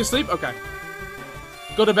 Sing asleep? Okay.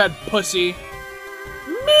 Go to bed, pussy.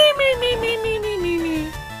 Me.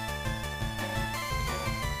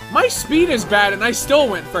 My speed is bad and I still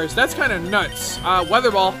went first. That's kind of nuts.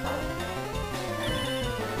 Weather Ball.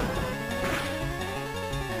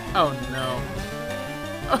 Oh no.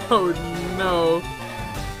 Oh no.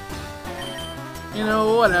 You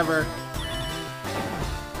know, whatever.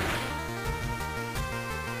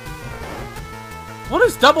 What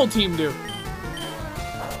does Double Team do?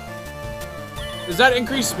 Does that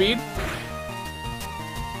increase speed?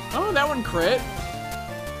 Oh, that one crit.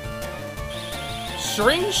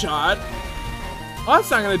 String Shot? Oh,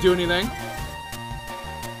 that's not gonna do anything.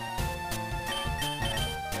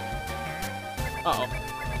 Uh-oh.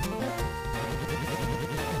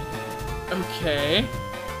 Okay.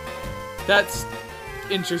 That's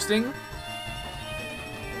interesting.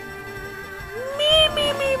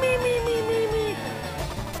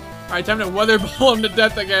 Alright, time to Weather Ball him to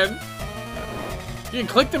death again. You can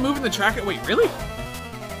click to move in the track. Wait, really?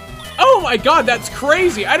 Oh my god, that's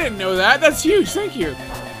crazy. I didn't know that. That's huge. Thank you.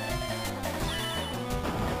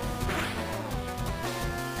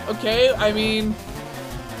 Okay, I mean...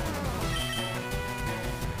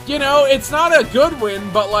 You know, it's not a good win,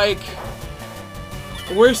 but like...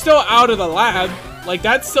 We're still out of the lab. Like,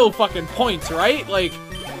 that's still fucking points, right? Like,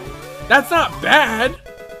 that's not bad.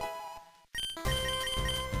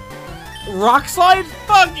 Rock Slide?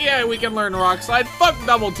 Fuck yeah, we can learn Rock Slide. Fuck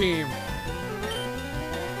Double Team.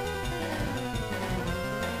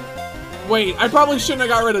 Wait, I probably shouldn't have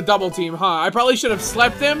got rid of Double Team, huh? I probably should have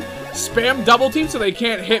slept them, spam Double Team so they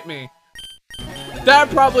can't hit me. That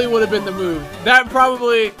probably would have been the move. That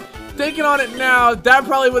probably, thinking on it now, that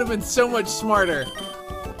probably would have been so much smarter.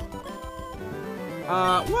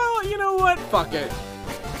 Well, you know what? Fuck it.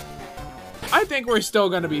 I think we're still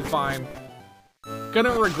gonna be fine.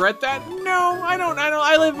 Gonna regret that? No, I don't.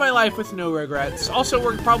 I live my life with no regrets. Also,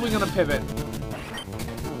 we're probably gonna pivot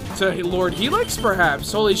to Lord Helix,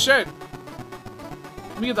 perhaps. Holy shit.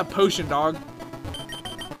 Let me get the potion, dog.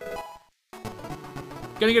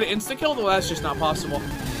 Gonna get an insta-kill? Well, that's just not possible.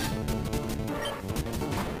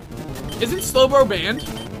 Isn't Slowbro banned?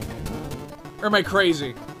 Or am I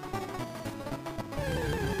crazy?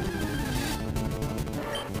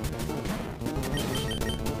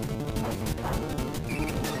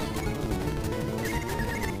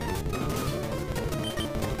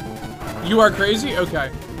 You are crazy? Okay.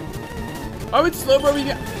 Why would Slowbro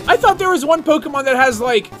be... I thought there was one Pokemon that has,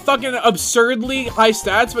 like, fucking absurdly high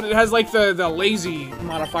stats, but it has, like, the lazy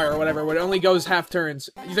modifier or whatever, where it only goes half turns.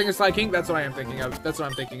 You think it's Sliking? That's what I am thinking of. That's what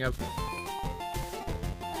I'm thinking of.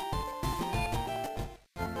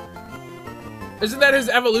 Isn't that his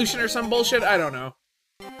evolution or some bullshit? I don't know.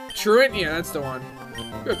 Truant? Yeah, that's the one.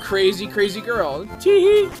 You're a crazy, crazy girl.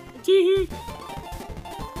 Tee-hee. Tee-hee.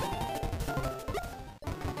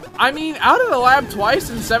 I mean, out of the lab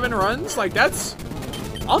twice in 7 runs, like, that's...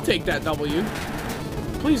 I'll take that W.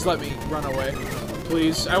 Please let me run away.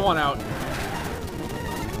 Please, I want out.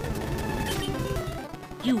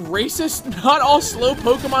 You racist? Not all slow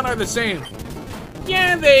Pokemon are the same.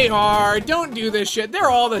 Yeah, they are. Don't do this shit.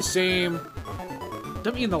 They're all the same.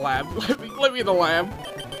 Let me in the lab. Let me in the lab.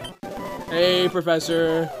 Hey,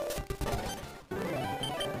 Professor.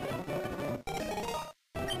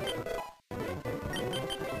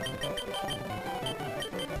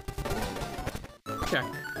 Okay.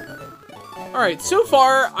 Alright, so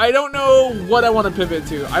far, I don't know what I want to pivot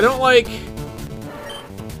to. I don't like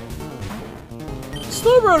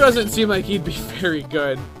Slowbro doesn't seem like he'd be very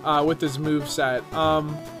good with his moveset.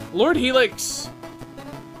 Lord Helix...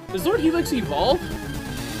 Does Lord Helix evolve?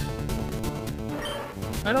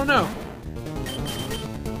 I don't know.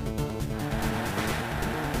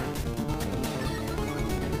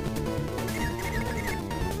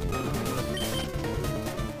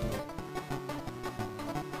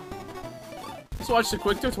 Let's watch the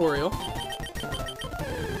quick tutorial.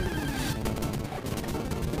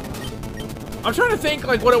 I'm trying to think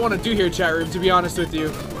like what I want to do here, chat room, to be honest with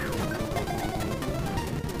you.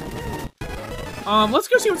 Let's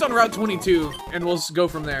go see what's on Route 22, and we'll go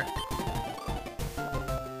from there.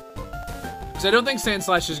 Because I don't think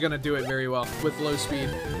Sandslash is going to do it very well with low speed.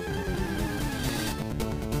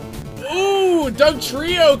 Ooh, Doug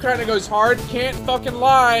Trio kind of goes hard, can't fucking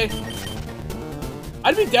lie.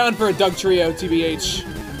 I'd be down for a Doug Trio, TBH.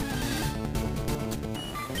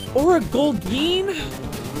 Or a Goldeen?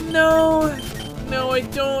 No. No, I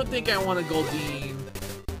don't think I want a Goldeen.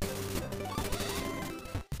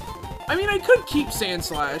 I mean, I could keep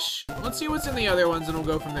Sandslash. Let's see what's in the other ones and we'll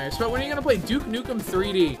go from there. So when are you gonna play Duke Nukem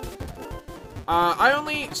 3D?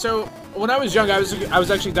 So when I was young, I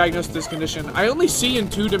was actually diagnosed with this condition. I only see in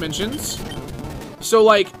 2 dimensions. So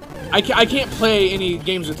like, I can't play any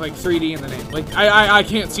games with like 3D in the name. Like, I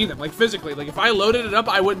can't see them, like physically. Like if I loaded it up,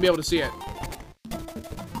 I wouldn't be able to see it.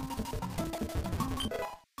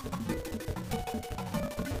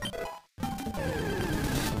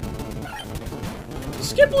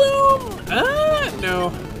 Skiploom!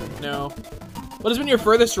 No. No. What has been your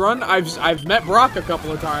furthest run? I've met Brock a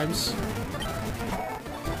couple of times.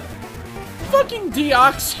 Fucking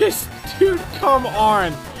Deoxys, dude, come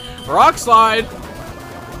on. Rock slide.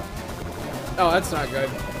 Oh, that's not good.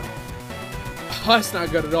 Oh, that's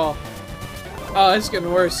not good at all. Oh, it's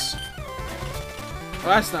getting worse. Oh,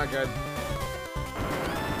 that's not good.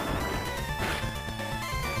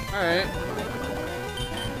 Alright.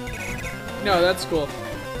 No, that's cool.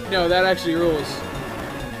 No, that actually rules.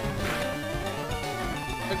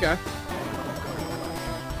 Okay.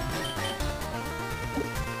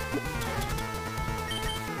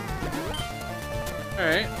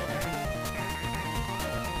 Alright.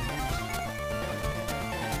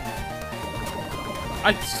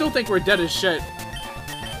 I still think we're dead as shit.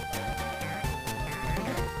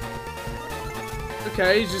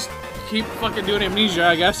 Okay, just keep fucking doing amnesia,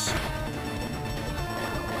 I guess.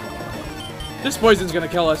 This poison's gonna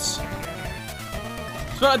kill us.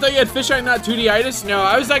 So I thought you had fisheye, not 2D-itis? No,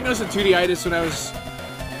 I was diagnosed with 2D-itis when I was,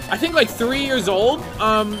 I think, like 3 years old.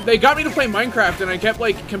 They got me to play Minecraft, and I kept,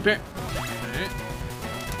 like, comparing.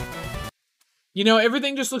 You know,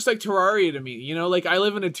 everything just looks like Terraria to me. You know, like, I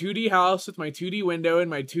live in a 2D house with my 2D window and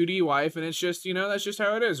my 2D wife, and it's just, you know, that's just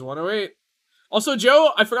how it is. 108. Also,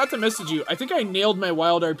 Joe, I forgot to message you. I think I nailed my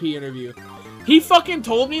Wild RP interview. He fucking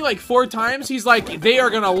told me like 4 times, he's like, they are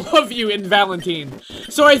gonna love you in Valentine.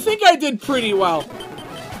 So I think I did pretty well.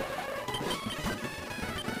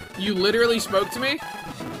 You literally spoke to me?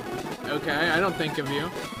 Okay, I don't think of you.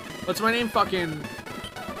 What's my name? Fucking...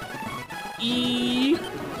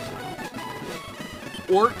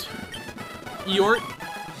 Eort? Eort?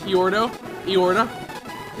 Eordo? Eorda?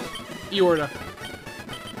 Eorda.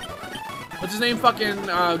 What's his name? Fucking,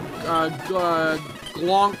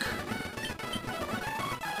 Glonk.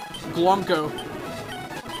 Glonko.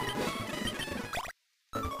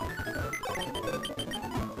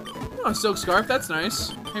 Oh, silk scarf, that's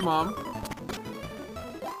nice. Hey, Mom.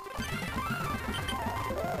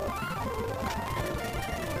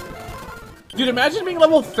 Dude, imagine being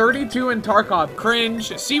level 32 in Tarkov.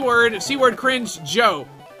 Cringe. C-word. C-word cringe. Joe.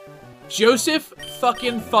 Joseph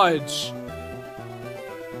fucking Fudge.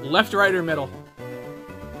 Left, right, or middle?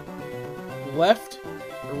 Left,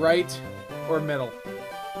 right, or middle?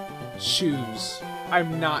 Choose.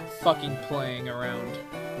 I'm not fucking playing around.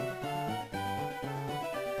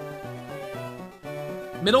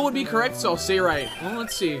 Middle would be correct, so I'll say right. Well,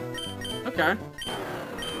 let's see. Okay.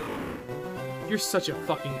 You're such a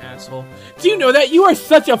fucking asshole. Do you know that? You are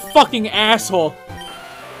such a fucking asshole.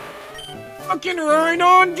 Fucking right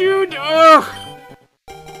on, dude. Ugh.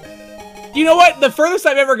 You know what? The furthest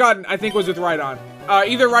I've ever gotten, I think, was with Rhydon.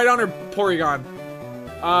 Either Rhydon or Porygon.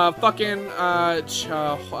 Fucking,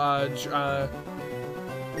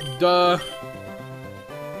 the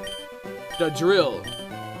drill.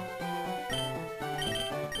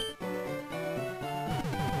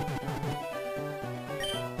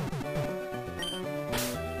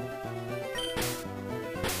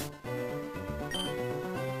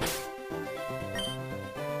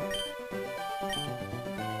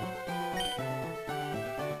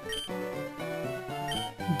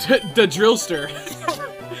 The Drillster.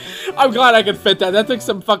 I'm glad I could fit that. That took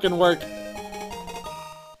some fucking work.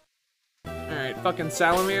 Alright, fucking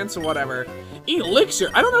Salamence, whatever. Elixir.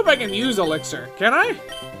 I don't know if I can use Elixir. Can I?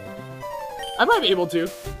 I might be able to.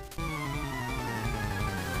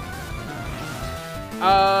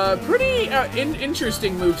 Pretty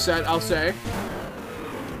interesting moveset, I'll say.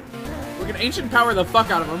 We can Ancient Power the fuck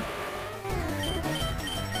out of him.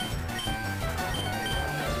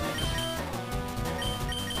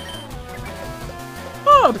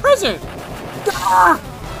 Oh, present! Ah!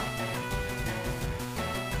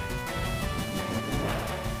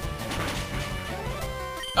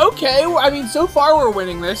 Okay, I mean, so far we're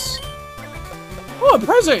winning this. Oh, a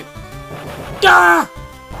present! Ah!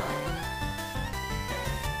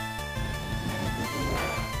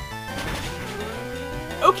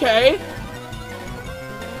 Okay.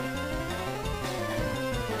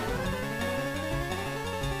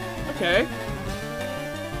 Okay.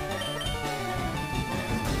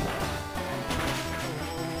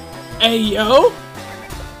 Hey, yo!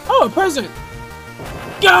 Oh, a present!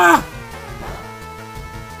 Gah!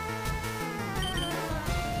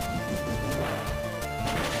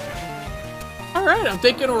 Alright, I'm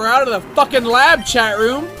thinking we're out of the fucking lab, chat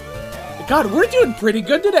room. God, we're doing pretty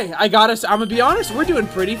good today. I'm gonna be honest, we're doing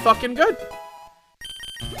pretty fucking good.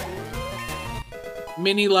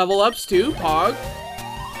 Mini level ups too, Pog.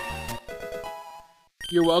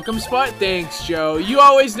 You're welcome, Spot. Thanks, Joe. You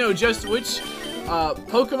always know just which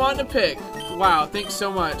Pokemon to pick. Wow, thanks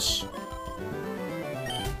so much.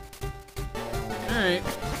 Alright.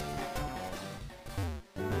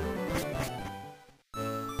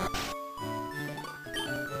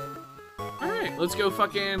 Alright, let's go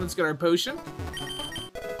let's get our potion.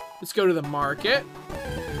 Let's go to the market.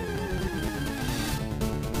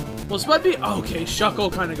 Will Spud be... Okay,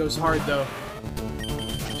 Shuckle kind of goes hard, though.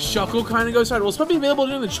 Shuckle kind of goes hard. Will Spud be available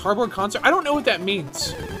during the Charborg concert? I don't know what that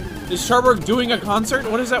means. Is Charborg doing a concert?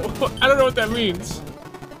 What is that? I don't know what that means.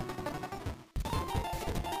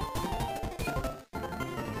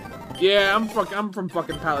 Yeah, I'm from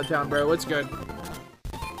fucking Pallet Town, bro. What's good?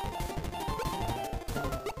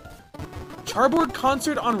 Charborg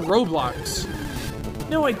concert on Roblox.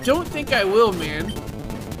 No, I don't think I will, man.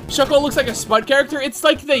 Shuckle looks like a Spud character. It's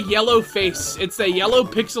like the yellow face. It's the yellow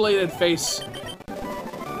pixelated face.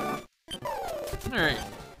 Alright.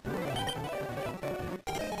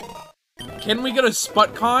 Can we go to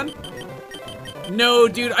SputCon? No,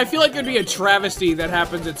 dude, I feel like there'd be a travesty that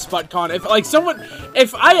happens at SputCon.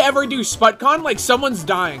 If I ever do SputCon, like, someone's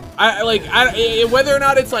dying. Whether or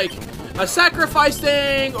not it's, like, a sacrifice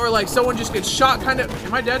thing, or, like, someone just gets shot, kind of.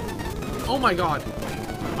 Am I dead? Oh my god.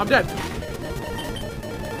 I'm dead.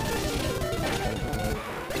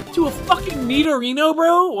 To a fucking Nidorino,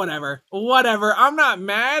 bro? Whatever. Whatever. I'm not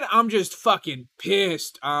mad. I'm just fucking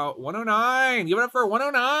pissed. 109. Give it up for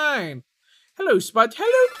 109. Hello, Spud.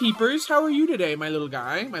 Hello, peepers. How are you today, my little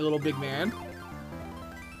guy? My little big man.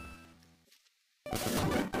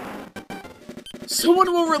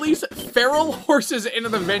 Someone will release feral horses into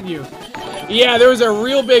the venue. Yeah, there was a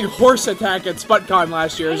real big horse attack at SputCon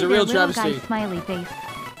last year. It was a real travesty. Guy, smiley face.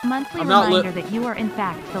 Monthly reminder that you are, in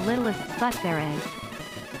fact, the littlest Sput there is.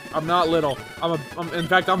 I'm not little. In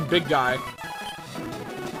fact, I'm a big guy.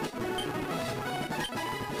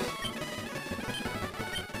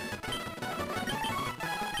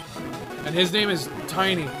 And his name is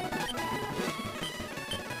Tiny.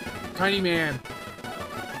 Tiny Man.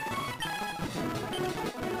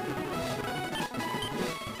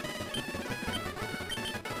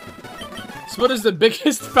 Spud is the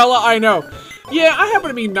biggest fella I know. Yeah, I happen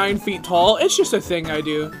to be 9 feet tall. It's just a thing I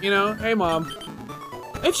do, you know? Hey, Mom.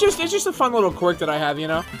 It's just a fun little quirk that I have, you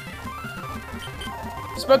know?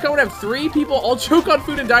 SpudCon would have 3 people all choke on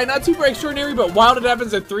food and die. Not super extraordinary, but wild it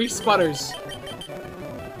happens at 3 sputters.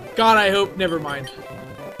 God, I hope. Never mind.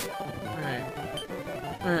 Alright.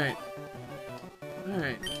 Alright.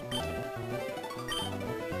 Alright.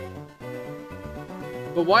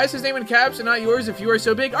 But why is his name in caps and not yours if you are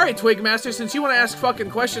so big? Alright, Twigmaster, since you want to ask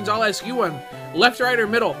fucking questions, I'll ask you one. Left, right, or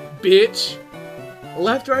middle? Bitch.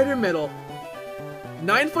 Left, right, or middle?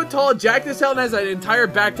 9 foot tall, jacked as hell, and has an entire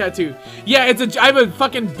back tattoo. Yeah, I have a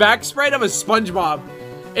fucking back sprite of a SpongeBob.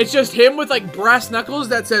 It's just him with, like, brass knuckles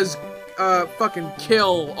that says, fucking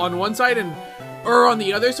kill on one side and on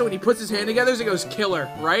the other, so when he puts his hand together, it goes killer,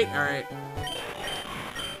 right? Alright.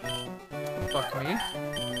 Fuck me.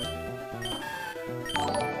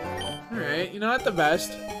 Alright, you know, not the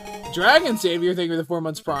best. Dragon Savior, thank you for the 4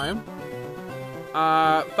 months prime.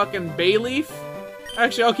 Fucking bay leaf.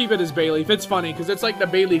 Actually, I'll keep it as bay leaf. It's funny, because it's like the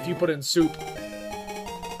bay leaf you put in soup.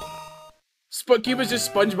 Cube is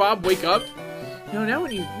just SpongeBob, wake up. You know,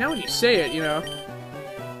 now when you say it, you know.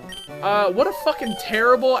 What a fucking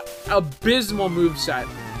terrible, abysmal moveset.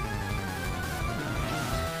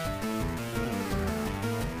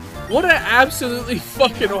 What an absolutely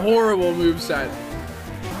fucking horrible moveset.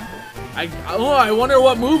 I wonder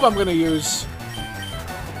what move I'm gonna use.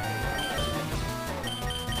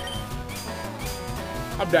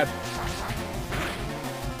 I'm dead.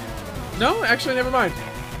 No, actually, never mind.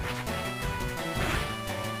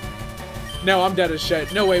 No, I'm dead as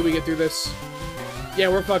shit. No way we get through this. Yeah,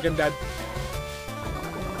 we're fucking dead.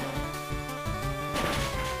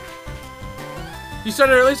 You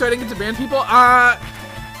started early, so I didn't get to ban people? I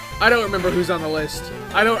don't remember who's on the list.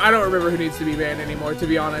 I don't remember who needs to be banned anymore, to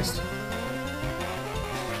be honest.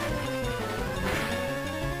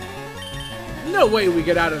 No way we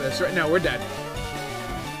get out of this right now. We're dead.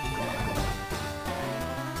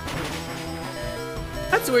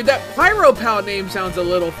 That's weird. That Pyropal name sounds a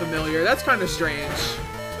little familiar. That's kind of strange.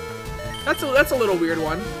 That's a little weird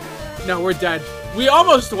one. No, we're dead. We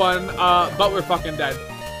almost won, but we're fucking dead.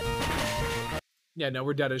 Yeah, no,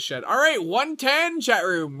 we're dead as shit. All right, 110 chat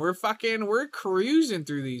room. We're cruising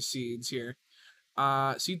through these seeds here.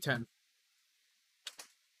 Seed 10.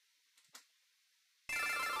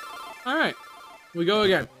 All right, we go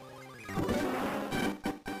again.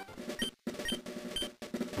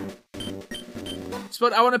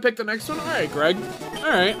 But I want to pick the next one. All right, Greg. All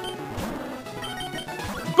right.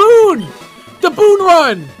 Boone! The Boone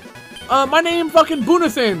Run! My name fucking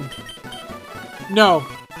Boonathan. No.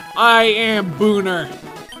 I am Booner.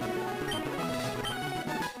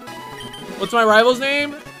 What's my rival's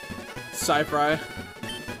name? Sci-Fry.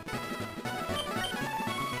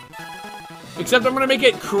 Except I'm gonna make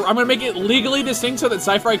it legally distinct so that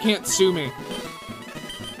Sci-Fry can't sue me.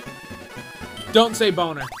 Don't say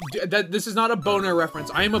boner. This is not a boner reference.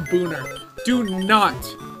 I am a booner. Do not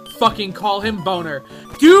fucking call him boner.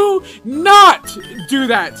 Do not do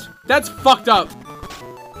that. That's fucked up.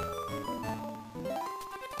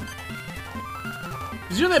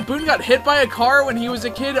 Did you know that Boone got hit by a car when he was a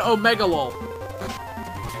kid? Omega lol.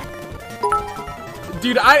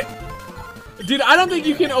 Dude, I don't think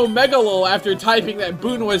you can Omega lol after typing that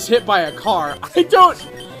Boone was hit by a car. I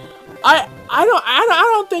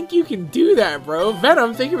don't think you can do that, bro.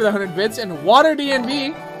 Venom, thank you for the 100 bits, and Water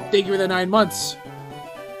DNB, thank you for the 9 months.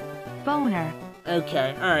 Boner.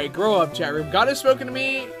 Okay, alright, grow up, chat room. God has spoken to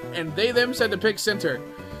me, and they, them said to pick center.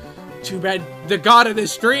 Too bad the god of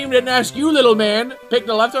this stream didn't ask you, little man. Pick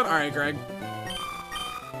the left one? Alright, Greg.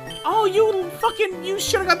 Oh, you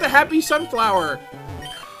should've got the happy sunflower.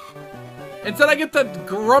 Instead I get the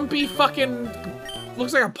grumpy fucking,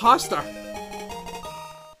 looks like a pasta.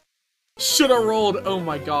 Should've rolled, oh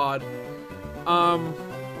my god.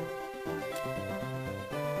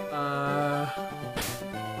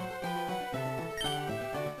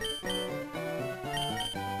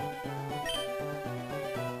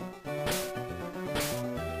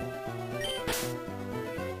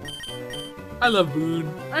 I love Boone.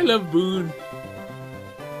 I love Boone.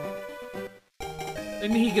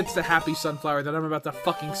 And he gets the happy sunflower that I'm about to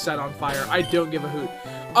fucking set on fire. I don't give a hoot.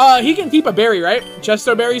 He can keep a berry, right?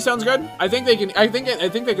 Chesto berry sounds good. I think they can. I think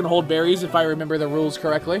they can hold berries if I remember the rules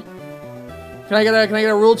correctly. Can I get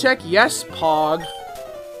a rule check? Yes, Pog.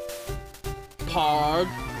 Pog.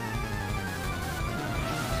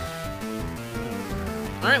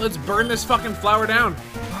 All right, let's burn this fucking flower down.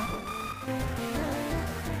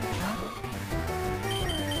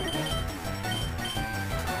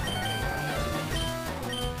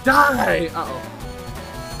 Die! Uh-oh.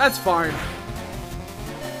 That's fine.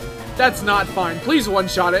 That's not fine. Please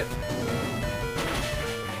one-shot it.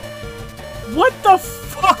 What the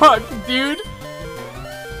fuck, dude?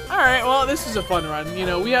 Alright, well, this is a fun run. You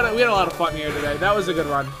know, we had a lot of fun here today. That was a good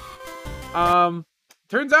run.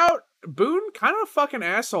 Turns out, Boone, kind of a fucking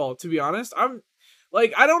asshole, to be honest. I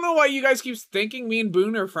don't know why you guys keep thinking me and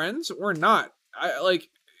Boone are friends. We're not.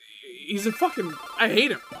 He's a fucking... I hate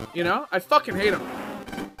him, you know? I fucking hate him.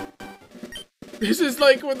 This is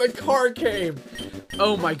like when the car came.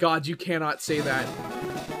 Oh my god, you cannot say that.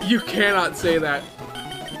 You cannot say that.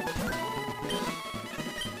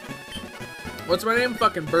 What's my name?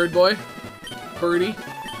 Fucking Bird Boy. Birdie.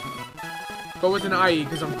 But with an IE,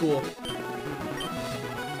 because I'm cool.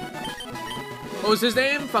 What was his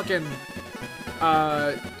name? Fucking...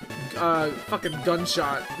 fucking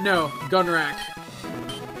Gunshot. No, Gunrack.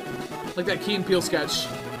 Like that Key and Peele sketch.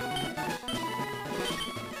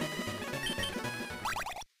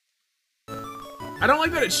 I don't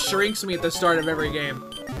like that it shrinks me at the start of every game.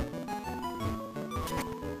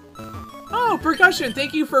 Oh, Percussion,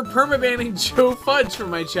 thank you for permabanning Joe Fudge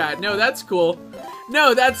from my chat. No, that's cool.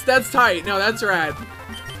 No, that's tight. No, that's rad.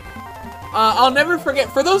 I'll never forget,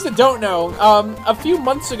 for those that don't know, a few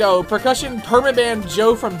months ago, Percussion permabanned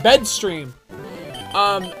Joe from Bedstream.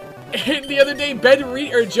 The other day,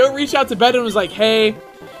 Joe reached out to Bed and was like, hey,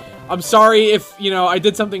 I'm sorry if, you know, I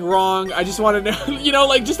did something wrong. I just want to know, you know,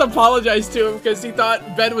 like, just apologize to him because he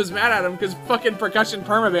thought Bed was mad at him because fucking Percussion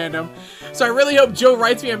permabanned him. So I really hope Joe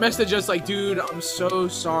writes me a message just like, dude, I'm so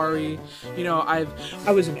sorry. You know, I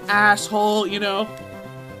was an asshole, you know.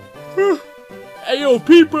 Hey, yo,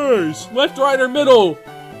 peepers! Left, right, or middle?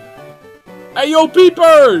 Hey, yo,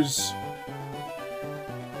 peepers!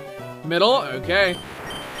 Middle? Okay.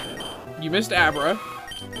 You missed Abra.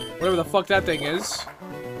 Whatever the fuck that thing is.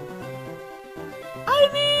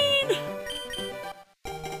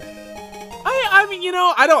 I mean, you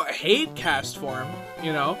know, I don't hate cast form,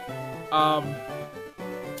 you know.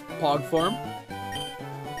 Pog form.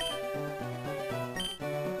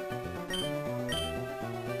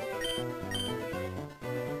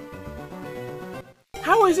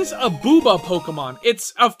 How is this a booba Pokemon?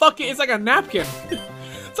 It's like a napkin.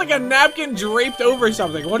 It's like a napkin draped over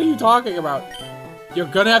something. What are you talking about? You're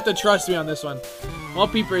gonna have to trust me on this one. Well,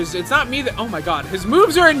 peepers, it's not me that, oh my god, his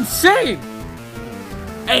moves are insane!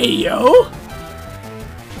 Hey, yo!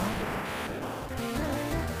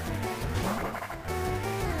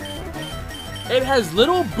 It has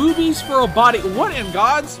little boobies for a body. What in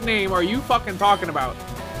God's name are you fucking talking about?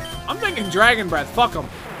 I'm thinking Dragon Breath, fuck him.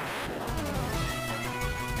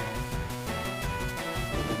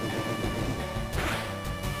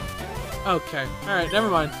 Okay, alright, never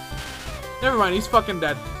mind. Never mind, he's fucking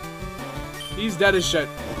dead. He's dead as shit.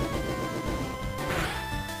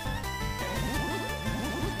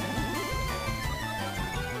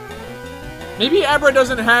 Maybe Abra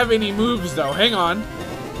doesn't have any moves though, hang on.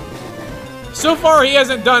 So far he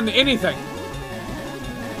hasn't done anything.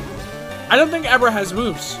 I don't think Abra has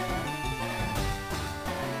moves.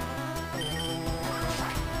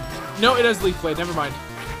 No, it has Leaf Blade, never mind.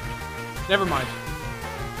 Never mind.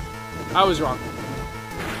 I was wrong.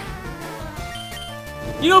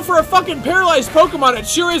 You know, for a fucking paralyzed Pokemon, it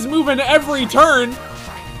sure is moving every turn.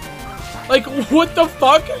 Like, what the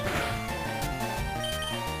fuck?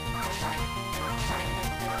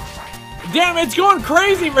 Damn, it's going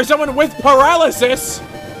crazy for someone with paralysis.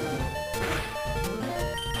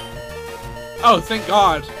 Oh, thank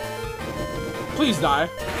God. Please die.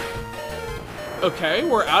 Okay,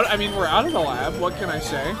 we're out. I mean, we're out of the lab. What can I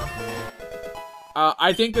say?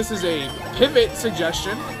 I think this is a pivot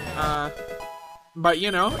suggestion. But,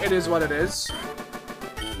 you know, it is what it is.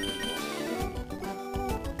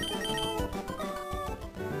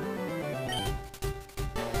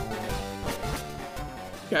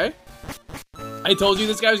 Okay. I told you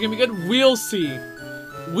this guy was gonna be good. We'll see.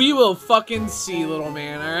 We will fucking see, little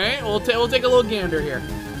man, alright? We'll take a little gander here.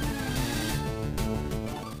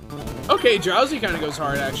 Okay, Drowsy kind of goes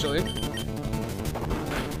hard, actually.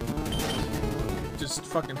 Just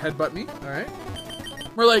fucking headbutt me, alright?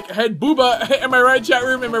 We're like, head booba, am I right, chat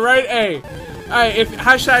room? Am I right? Hey. Alright,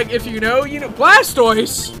 hashtag if you know,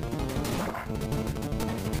 Blastoise!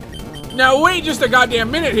 Now wait just a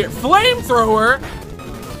goddamn minute here. Flamethrower?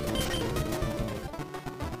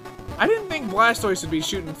 I didn't think Blastoise would be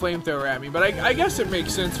shooting Flamethrower at me, but I guess it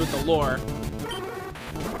makes sense with the lore.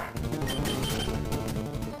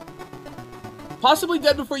 Possibly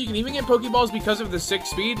dead before you can even get Pokeballs because of the 6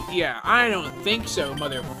 speed? Yeah, I don't think so,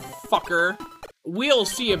 motherfucker. We'll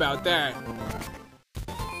see about that.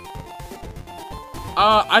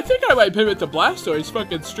 I think I might pivot to Blastoise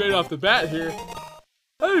fucking straight off the bat here.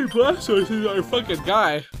 Hey, Blastoise is our fucking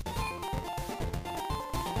guy.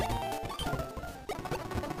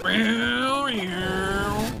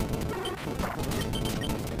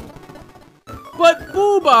 But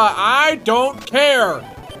Booba, I don't care.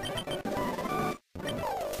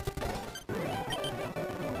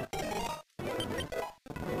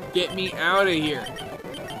 Get me out of here.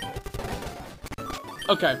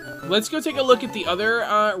 Okay, let's go take a look at the other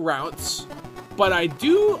routes. But I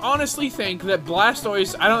do honestly think that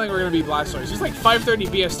Blastoise, I don't think we're gonna be Blastoise. It's like 530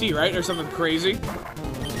 BST, right? Or something crazy.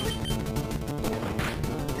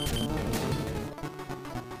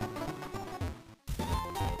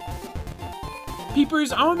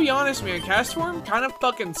 Peepers, I'm gonna be honest, man. Cast form kind of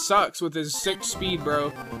fucking sucks with his 6 speed,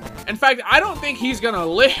 bro. In fact, I don't think he's gonna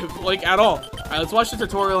live, like, at all. Alright, let's watch the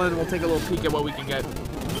tutorial and we'll take a little peek at what we can get.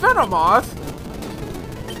 Venomoth?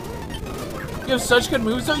 You have such good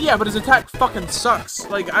moves, though? Yeah, but his attack fucking sucks.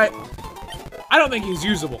 Like, I don't think he's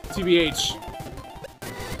usable, TBH.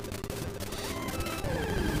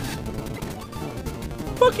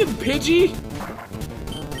 Fucking Pidgey?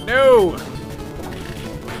 No.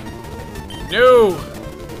 No.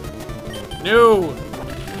 No.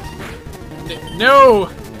 No!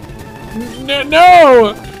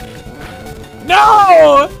 No!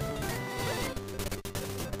 No!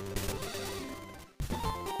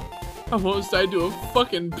 I almost died to a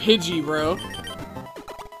fucking Pidgey, bro.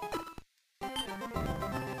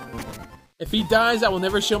 If he dies, I will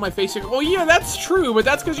never show my face again. Oh yeah, that's true, but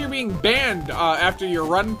that's because you're being banned after your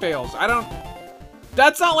run fails.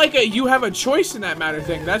 That's not like a you have a choice in that matter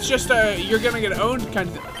thing. That's just a you're gonna get owned kind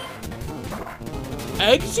of thing.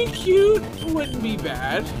 Execute wouldn't be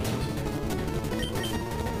bad.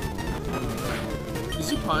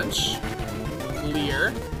 Easy punch.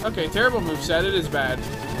 Leer. Okay, terrible moveset. It is bad.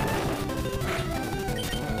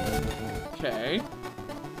 Okay.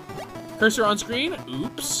 Cursor on screen.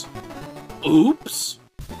 Oops. Oops.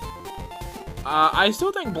 I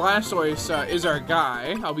still think Blastoise is our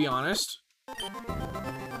guy, I'll be honest.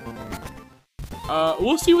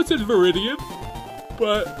 We'll see what's in Viridian,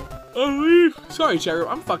 but sorry, Cherry,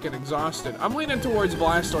 I'm fucking exhausted. I'm leaning towards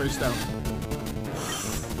Blastoise, though.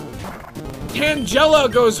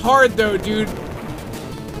 Tangela goes hard, though, dude.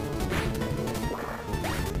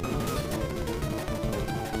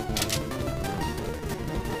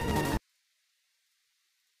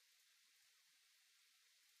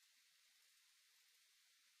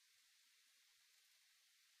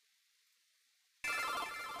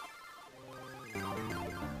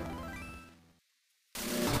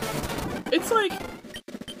 It's like,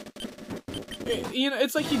 you know,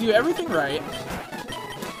 it's like you do everything right,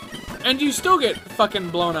 and you still get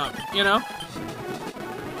fucking blown up, you know?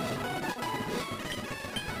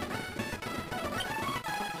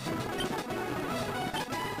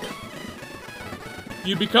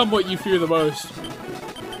 You become what you fear the most.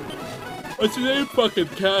 What's your name? Fucking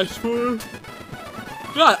cash for?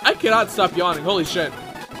 God, I cannot stop yawning, holy shit.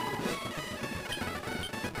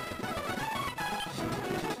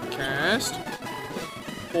 Cast.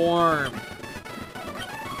 Form.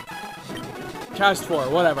 Cast 4,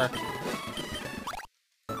 whatever.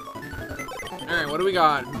 Alright, what do we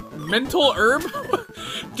got? Mental Herb?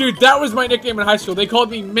 Dude, that was my nickname in high school. They called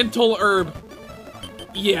me Mental Herb.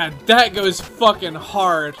 Yeah, that goes fucking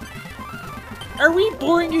hard. Are we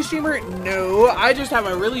boring you, streamer? No, I just have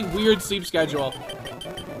a really weird sleep schedule.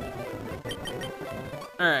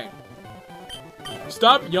 Alright.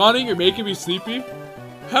 Stop yawning, you're making me sleepy.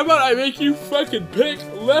 How about I make you fucking pick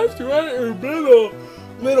left, right, or middle,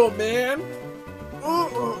 little man?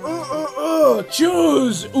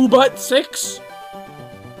 Choose, Ubutt 6.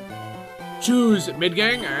 Choose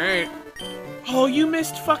mid-gang, alright. Oh, you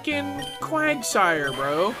missed fucking Quagsire,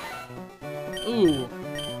 bro. Ooh,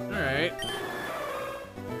 alright.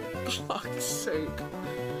 Fuck's sake.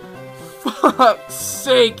 Fuck's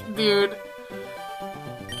sake, dude.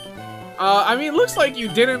 I mean, it looks like you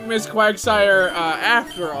didn't miss Quagsire,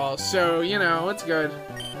 after all, so, you know, it's good.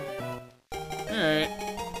 Alright.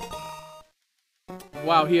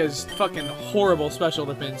 Wow, he has fucking horrible special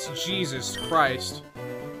defense. Jesus Christ.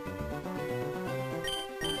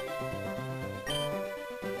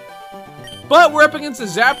 But we're up against a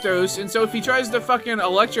Zapdos, and so if he tries to fucking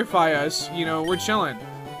electrify us, you know, we're chilling.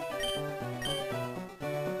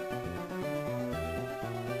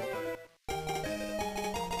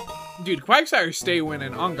 Dude, Quagsire stay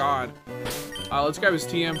winning, on God. Let's grab his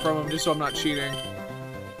TM from him just so I'm not cheating.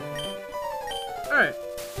 Alright,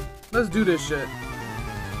 let's do this shit.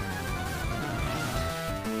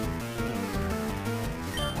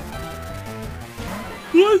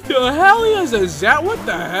 What the hell? He has a Zap? What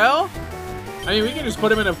the hell? I mean, we can just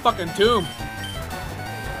put him in a fucking tomb.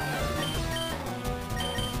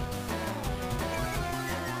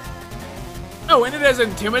 Oh, and it has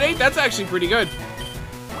Intimidate? That's actually pretty good.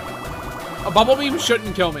 A Bubble Beam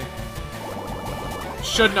shouldn't kill me.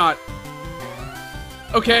 Should not.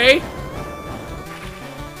 Okay.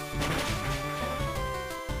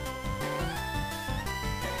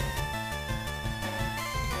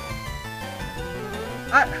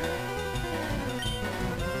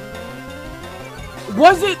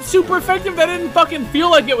 Was it super effective? That didn't fucking feel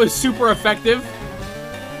like it was super effective.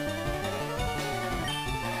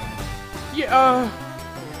 Yeah,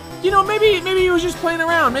 you know, maybe he was just playing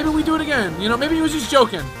around. Maybe we do it again. You know, maybe he was just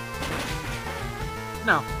joking.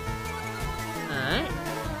 No. Alright.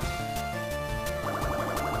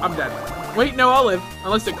 I'm dead. Wait, no, I'll live.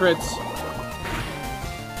 Unless it crits.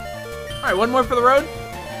 Alright, one more for the road.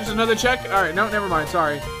 Just another check. Alright, no, never mind.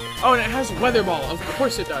 Sorry. Oh, and it has Weather Ball. Of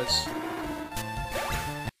course it does.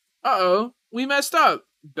 Uh-oh. We messed up.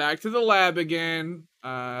 Back to the lab again.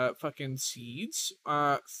 Fucking seeds.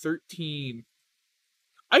 13.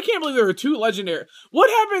 I can't believe there are 2 legendary. What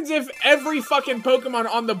happens if every fucking Pokemon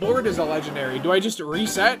on the board is a legendary? Do I just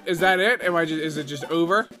reset? Is that it? Is it just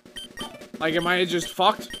over? Like, am I just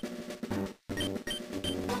fucked?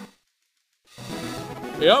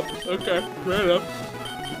 Yep, okay, fair enough.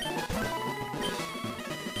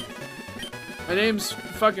 My name's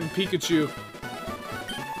fucking Pikachu.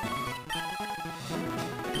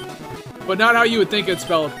 But not how you would think it's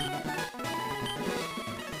spelled.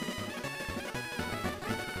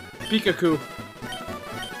 Pikachu.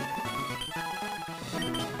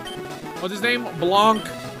 What's his name? Blanc.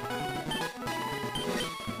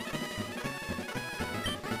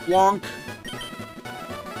 Blanc.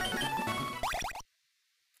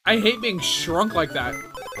 I hate being shrunk like that.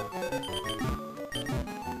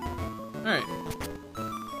 Alright.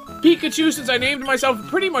 Pikachu, since I named myself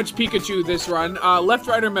pretty much Pikachu this run, left,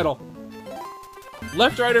 right, or middle?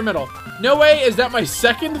 Left, right, or middle? No way is that my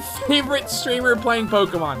second favorite streamer playing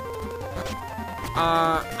Pokemon.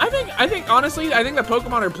 I think honestly, I think the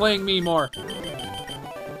Pokemon are playing me more.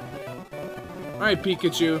 Alright,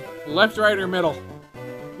 Pikachu. Left, right, or middle?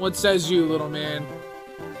 What says you, little man?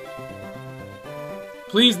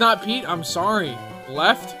 Please not Pete, I'm sorry.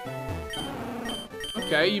 Left?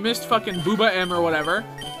 Okay, you missed fucking Booba M or whatever.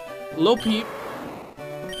 Lil Peep.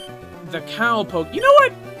 The cow poke. You know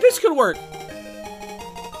what? This could work.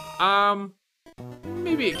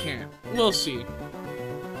 Maybe it can. We'll see.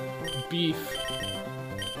 Beef.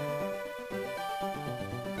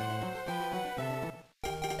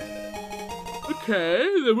 Okay,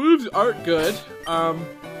 the moves aren't good.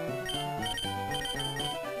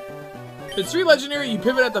 It's 3 legendary, you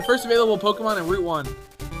pivot at the first available Pokemon in Route 1.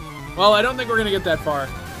 Well, I don't think we're gonna get that far.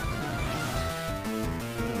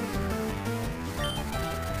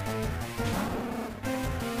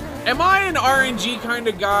 Am I an RNG kind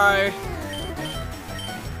of guy?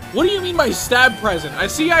 What do you mean by stab present? I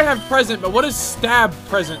see I have present, but what does stab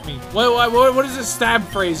present mean? What does this stab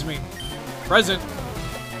phrase mean? Present.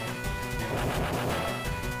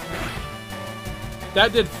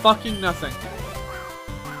 That did fucking nothing.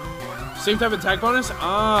 Same type of attack bonus?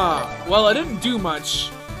 Ah. Well, I didn't do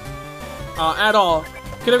much. At all.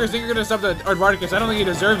 Could ever think you're gonna stop the Ardvarticus? I don't think he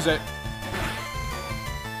deserves it.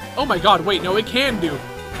 Oh my god, wait, no, it can do.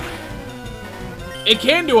 It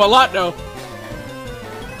can do a lot, though.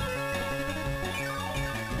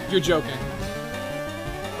 You're joking.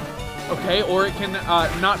 Okay, or it can,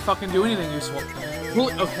 not fucking do anything useful.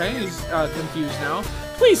 Okay, he's, confused now.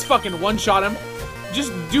 Please fucking one-shot him.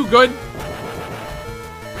 Just do good.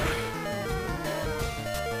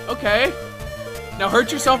 Okay. Now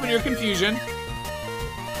hurt yourself in your confusion.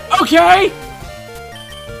 Okay!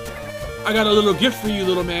 I got a little gift for you,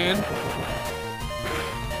 little man.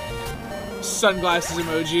 Sunglasses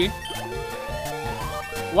emoji.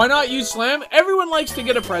 Why not use Slam? Everyone likes to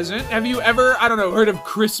get a present. Have you ever, I don't know, heard of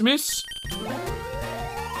Christmas?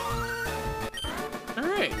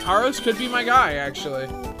 Alright, Tauros could be my guy, actually.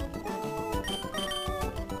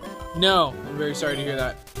 No, I'm very sorry to hear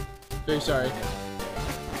that. Very sorry.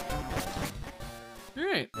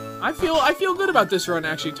 Alright. I feel good about this run,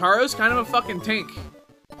 actually. Tauros, kind of a fucking tank.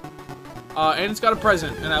 And it's got a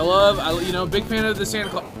present. And you know, big fan of the Santa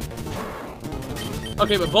Claus.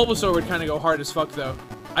 Okay, but Bulbasaur would kind of go hard as fuck, though.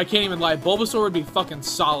 I can't even lie. Bulbasaur would be fucking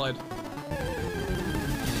solid.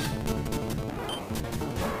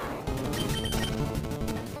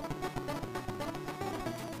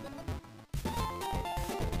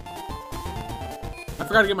 I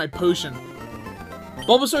forgot to get my potion.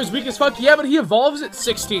 Bulbasaur's weak as fuck. Yeah, but he evolves at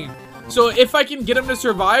 16. So if I can get him to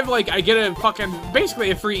survive, like, I get a fucking, basically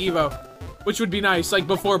a free Evo. Which would be nice, like,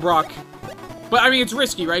 before Brock. But, I mean, it's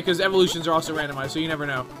risky, right? Because evolutions are also randomized, so you never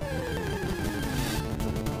know.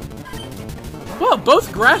 Well,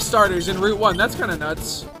 both grass starters in Route 1. That's kind of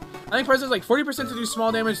nuts. I think Present's like 40% to do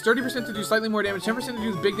small damage, 30% to do slightly more damage, 10% to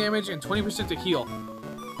do big damage, and 20% to heal.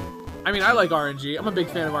 I mean, I like RNG. I'm a big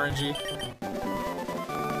fan of RNG.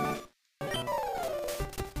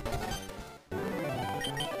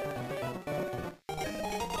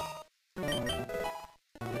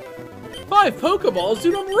 Five Pokeballs?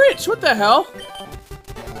 Dude, I'm rich! What the hell?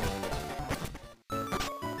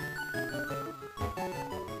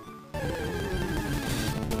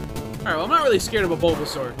 Alright, well, I'm not really scared of a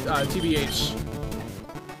Bulbasaur, TBH.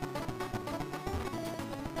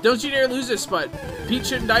 Don't you dare lose this, Spud. Pete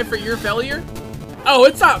shouldn't die for your failure? Oh,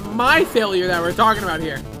 it's not my failure that we're talking about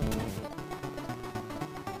here.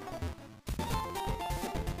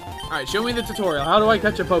 Alright, show me the tutorial. How do I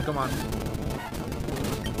catch a Pokemon?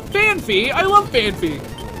 Fanpy? I love Fanpy.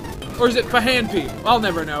 Or is it Fahanpy? I'll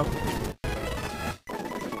never know.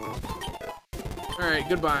 Alright,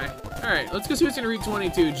 goodbye. Alright, let's go see what's in Route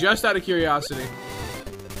 22, just out of curiosity.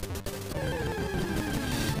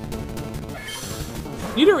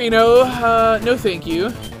 Nidorino, no thank you.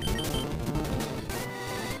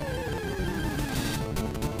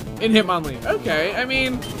 In Hitmonlee. Okay, I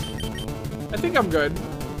mean, I think I'm good.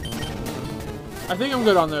 I think I'm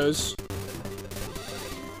good on those.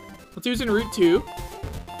 Let's use in Route 2.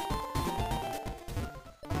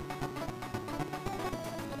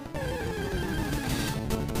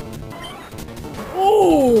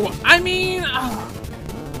 Oh, I mean,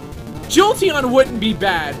 Jolteon wouldn't be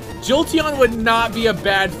bad. Jolteon would not be a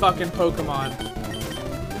bad fucking Pokemon.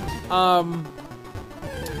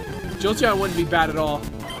 Jolteon wouldn't be bad at all.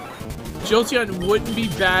 Jolteon wouldn't be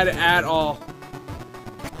bad at all.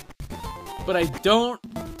 But I don't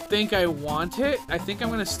think I want it. I think I'm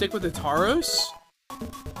gonna stick with the Tauros.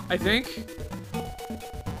 I think.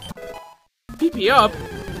 PP up.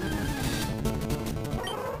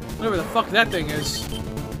 Whatever the fuck that thing is.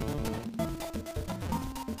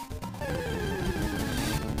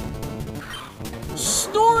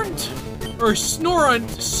 Snornt! Or Snorunt.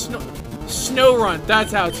 Snowrunt.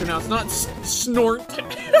 That's how it's pronounced. Not Snort.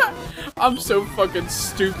 I'm so fucking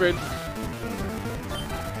stupid.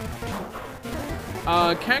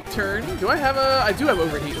 Cacturn. Do I have a... I do have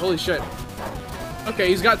Overheat. Holy shit. Okay,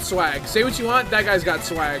 he's got swag. Say what you want. That guy's got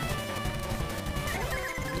swag.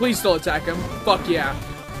 Please still attack him. Fuck yeah.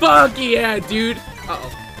 Fuck yeah, dude.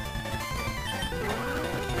 Uh-oh.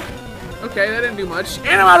 Okay, that didn't do much.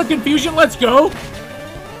 And I'm out of confusion. Let's go.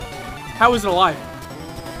 How is it alive?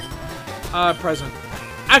 Present.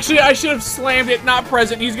 Actually, I should have slammed it. Not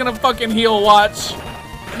present. He's gonna fucking heal. Watch.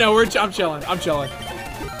 No, I'm chilling. I'm chilling.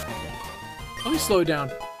 Let me slow it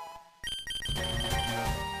down.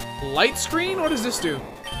 Light screen? What does this do?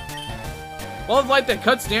 Wall of light that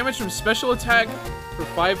cuts damage from special attack for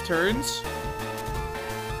 5 turns.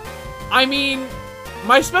 I mean,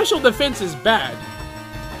 my special defense is bad.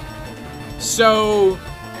 So,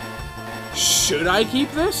 should I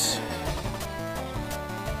keep this?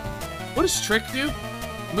 What does Trick do?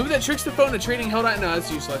 Move that tricks the foe into trading held out. No,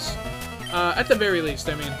 that's useless. At the very least,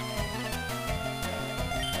 I mean.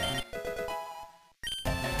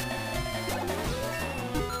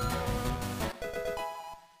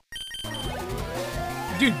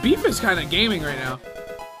 Dude, Beef is kind of gaming right now.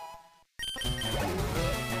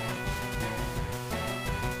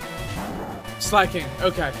 Slacking.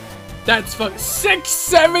 Okay. That's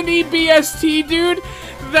 670 BST, dude.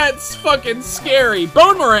 That's fucking scary.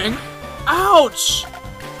 Boomerang. Ouch.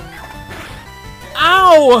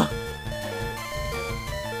 Ow.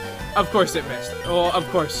 Of course it missed. Oh, of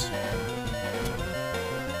course.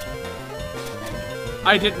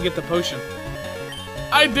 I didn't get the potion.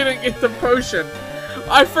 I didn't get the potion.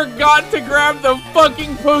 I forgot to grab the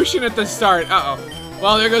fucking potion at the start. Uh-oh.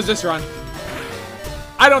 Well, there goes this run.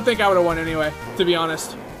 I don't think I would have won anyway, to be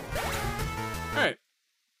honest. Alright.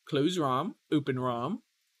 Close ROM. Open ROM.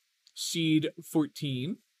 Seed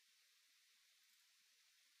 14.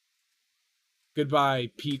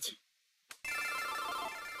 Goodbye, Pete.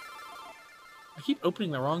 I keep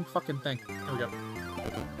opening the wrong fucking thing. There we go.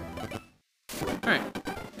 Alright.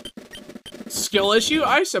 Skill issue,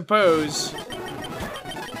 I suppose.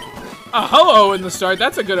 A ho-oh in the start.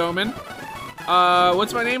 That's a good omen.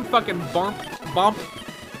 What's my name? Fucking Bomp. Bomp.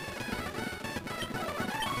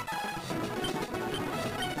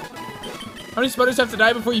 How many sputters have to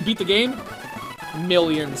die before you beat the game?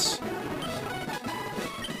 Millions.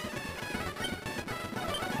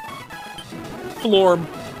 Florm.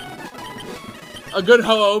 A good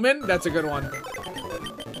ho-omen? That's a good one.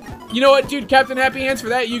 You know what, dude? Captain Happy Hands, for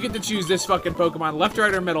that, you get to choose this fucking Pokemon. Left,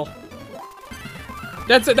 right, or middle.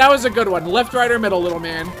 That's it. That was a good one. Left, right, or middle, little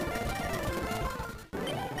man.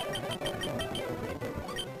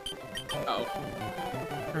 Uh-oh.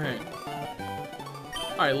 Alright.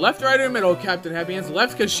 Alright, left, right, or middle, Captain Happy Hands.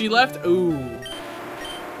 Left because she left? Ooh.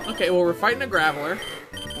 Okay, well, we're fighting a Graveler.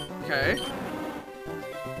 Okay.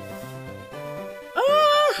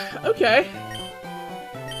 Okay.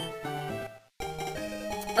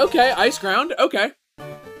 Okay, Ice Ground. Okay.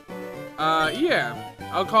 Yeah.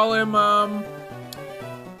 I'll call him,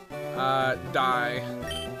 Die.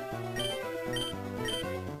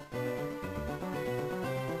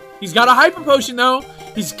 He's got a Hyper Potion, though.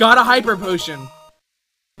 He's got a Hyper Potion.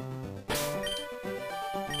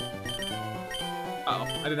 Uh-oh.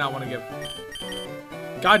 I did not want to give.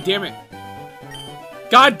 God damn it.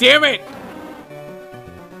 God damn it!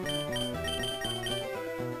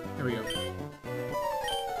 Here we go.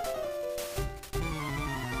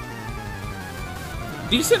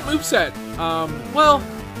 Decent moveset. Well,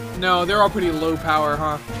 no, they're all pretty low power,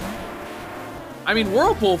 huh? I mean,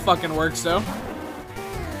 Whirlpool fucking works, though.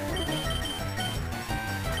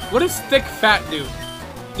 What does Thick Fat do?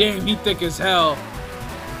 Damn, he thick as hell.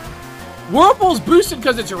 Whirlpool's boosted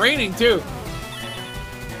because it's raining, too.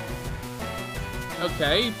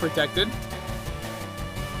 Okay, protected.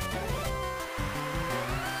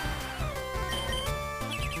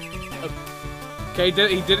 Okay,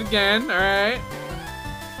 he did it again. All right.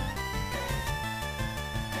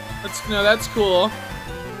 No, that's cool.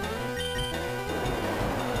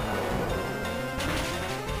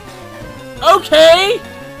 Okay!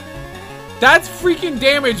 That's freaking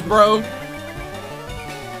damage, bro.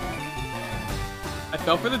 I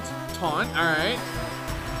fell for the taunt. Alright.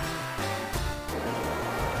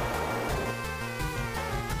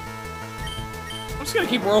 I'm just gonna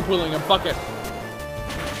keep whirlpooling him. Fuck it.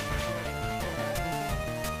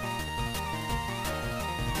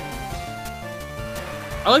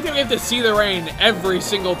 I like that we have to see the rain every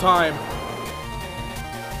single time.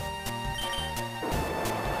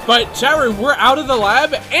 But, chat room, we're out of the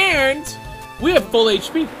lab, and we have full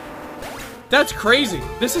HP. That's crazy.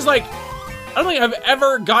 This is like, I don't think I've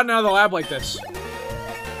ever gotten out of the lab like this.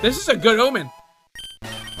 This is a good omen.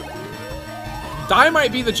 Dai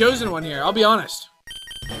might be the chosen one here, I'll be honest.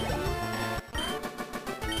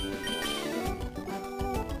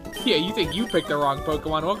 Yeah, you think you picked the wrong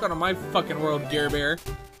Pokemon. Welcome to my fucking world, Gear Bear.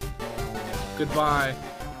 Goodbye.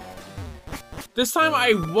 This time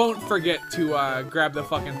I won't forget to grab the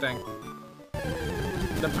fucking thing.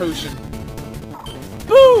 The potion.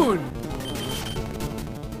 Boon!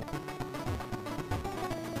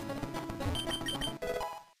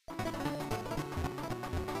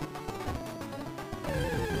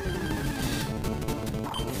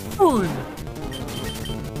 Boon!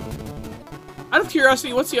 Out of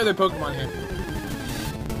curiosity, what's the other Pokemon here?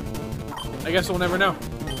 I guess we'll never know.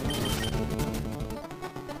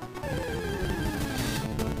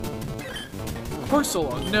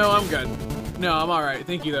 Porcello. No, I'm good. No, I'm all right.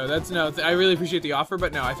 Thank you, though. That's no. I really appreciate the offer,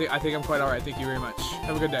 but no, I think I'm quite all right. Thank you very much.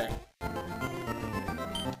 Have a good day.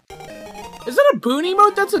 Is that a Boon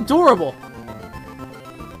emote? That's adorable.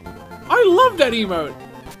 I love that emote.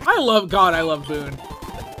 I love Boon.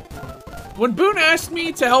 When Boon asked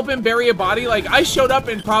me to help him bury a body, like, I showed up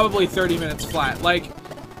in probably 30 minutes flat. Like,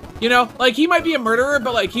 you know, like, he might be a murderer,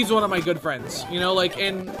 but, like, he's one of my good friends. You know, like,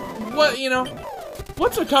 and what, you know,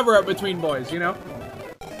 what's a cover-up between boys, you know?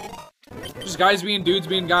 Just guys being dudes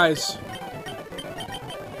being guys.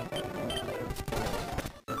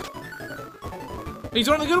 He's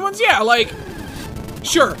one of the good ones? Yeah, like,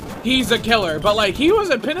 sure, he's a killer, but, like, he was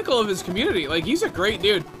a pinnacle of his community. Like, he's a great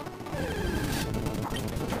dude.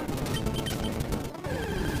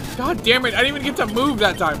 God damn it, I didn't even get to move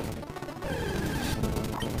that time.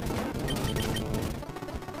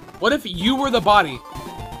 What if you were the body?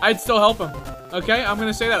 I'd still help him. Okay, I'm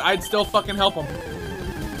gonna say that. I'd still fucking help him.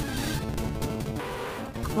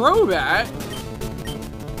 Crobat?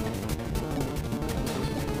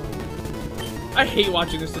 I hate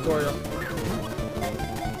watching this tutorial.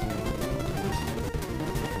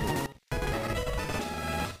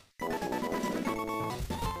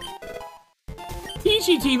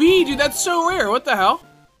 Peachy TV, dude, that's so rare. What the hell?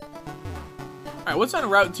 Alright, what's on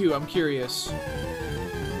Route 2? I'm curious.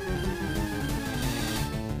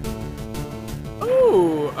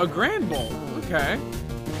 Ooh, a Grand Bull. Okay.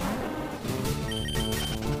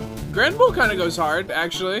 Grand Bull kind of goes hard,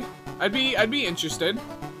 actually. I'd be interested.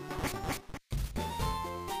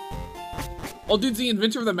 Old dude's the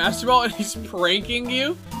inventor of the Master Ball and he's pranking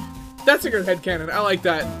you? That's a good headcanon. I like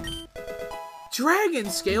that. Dragon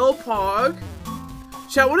Scale Pog.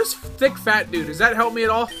 Chat, what is Thick Fat Dude? Does that help me at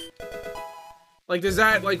all? Like, does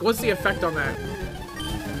that, like, what's the effect on that?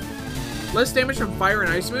 Less damage from fire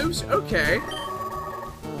and ice moves? Okay.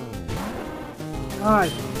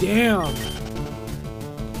 God damn.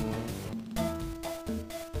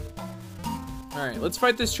 Alright, let's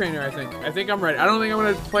fight this trainer, I think. I think I'm ready. I don't think I'm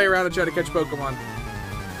gonna play around and try to catch Pokemon.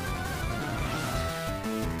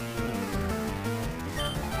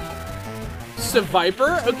 This is a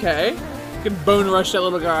Viper? Okay. Can bone rush that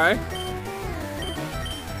little guy.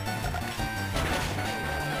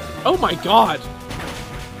 Oh my god.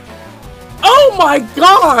 Oh my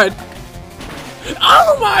god!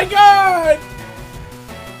 Oh my god!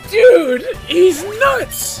 Dude, he's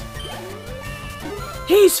nuts!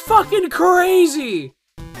 He's fucking crazy!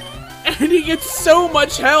 And he gets so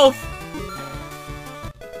much health!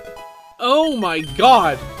 Oh my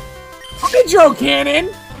god! Hydro Cannon!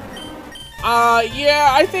 Yeah,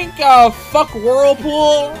 I think, fuck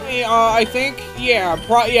Whirlpool, I think, yeah,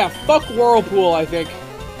 yeah, fuck Whirlpool, I think.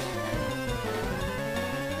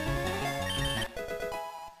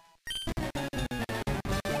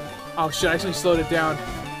 Oh shit, I actually slowed it down.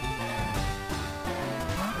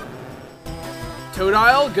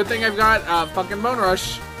 Totodile, good thing I've got, fucking Bone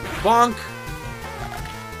Rush. Bonk.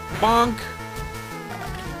 Bonk.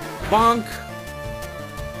 Bonk.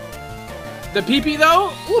 The PP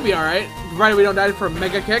though, we'll be alright. Provided we don't die for a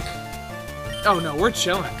mega kick. Oh no, we're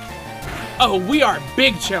chilling. Oh, we are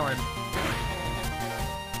big chilling.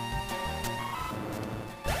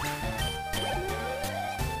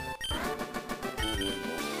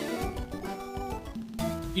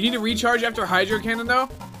 You need to recharge after Hydro Cannon though?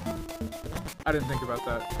 I didn't think about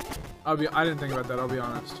that. I didn't think about that, I'll be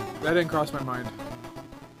honest. That didn't cross my mind.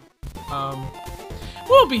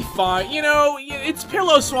 We'll be fine. You know, it's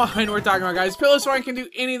Pillow Swine we're talking about, guys. Pillow Swine can do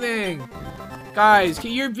anything. Guys,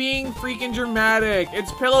 you're being freaking dramatic.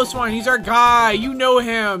 It's Pillow Swine. He's our guy. You know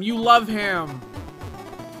him. You love him.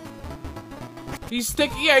 He's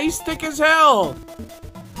thick. Yeah, he's thick as hell.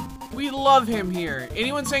 We love him here.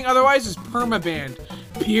 Anyone saying otherwise is permabanned.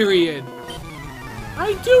 Period.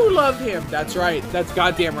 I do love him. That's right. That's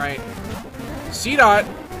goddamn right. C-Dot.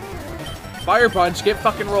 Fire Punch. Get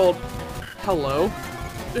fucking rolled. Hello.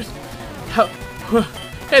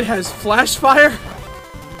 It has Flash Fire?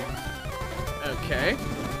 Okay.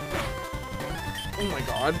 Oh my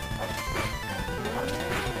god.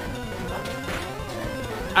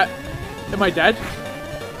 Am I dead?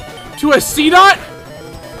 To a C-Dot?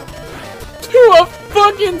 To a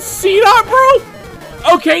fucking C-Dot,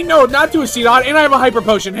 bro? Okay, no, not to a C-Dot, and I have a Hyper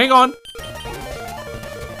Potion. Hang on.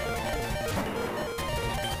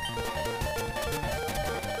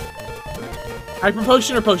 Hyper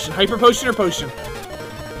Potion or Potion? Hyper Potion or Potion?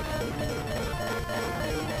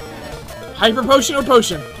 Hyper Potion or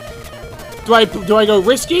Potion? Do I go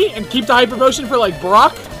risky and keep the Hyper Potion for like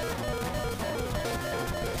Brock?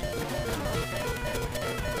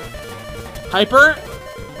 Hyper?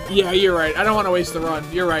 Yeah, you're right. I don't want to waste the run.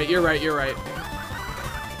 You're right, you're right, you're right.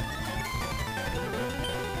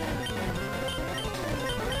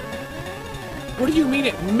 What do you mean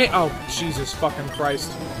it oh, Jesus fucking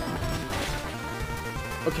Christ.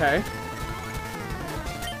 Okay.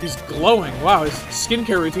 He's glowing. Wow, his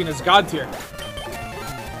skincare routine is god tier.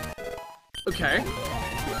 Okay.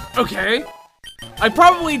 Okay. I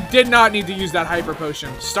probably did not need to use that Hyper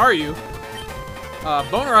Potion. Star you.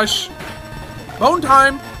 Bone Rush. Bone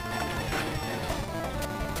Time.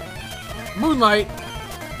 Moonlight.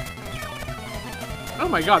 Oh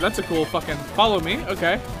my god, that's a cool fucking follow me.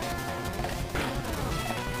 Okay.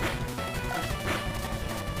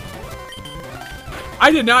 I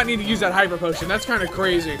did not need to use that Hyper Potion. That's kind of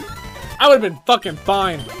crazy. I would have been fucking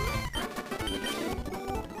fine.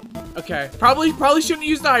 Okay. Probably shouldn't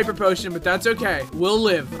use the Hyper Potion, but that's okay. We'll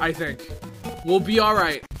live, I think. We'll be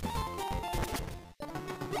alright.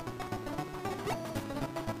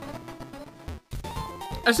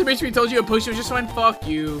 SMHP told you a potion was just fine. Fuck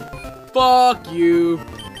you. Fuck you.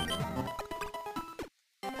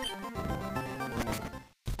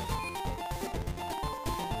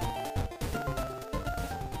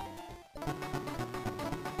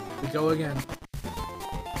 We go again.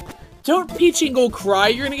 Don't Peachingle cry.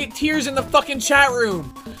 You're gonna get tears in the fucking chat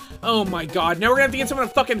room. Oh my god. Now we're gonna have to get someone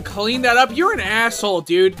to fucking clean that up. You're an asshole,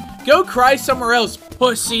 dude. Go cry somewhere else,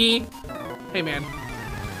 pussy. Hey, man.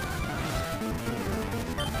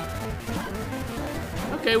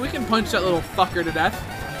 Okay, we can punch that little fucker to death.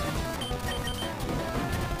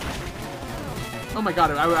 Oh my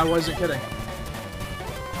god, I wasn't kidding.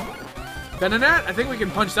 Venonat? I think we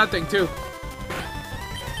can punch that thing too.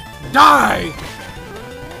 Die!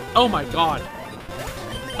 Oh my god.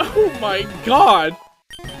 Oh my god.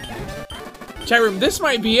 Chat room, this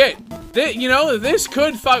might be it. You know, this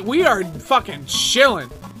could fuck. We are fucking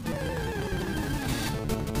chilling.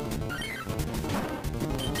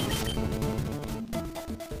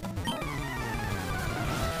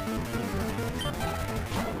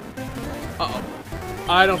 Uh-oh.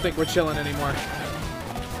 I don't think we're chilling anymore.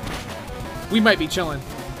 We might be chilling.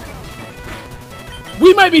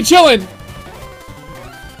 We might be chilling!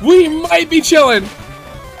 We might be chilling!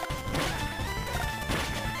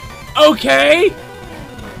 Okay!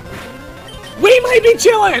 We might be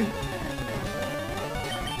chilling!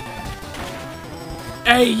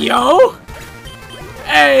 Hey, yo!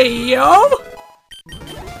 Hey, yo!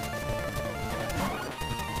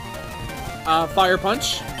 Fire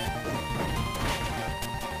Punch.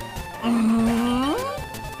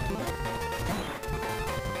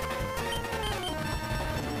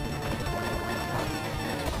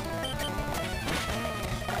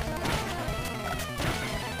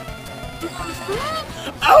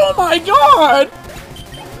 Oh my god!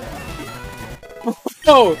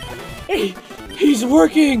 Oh, hey, he's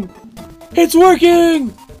working! It's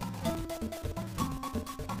working!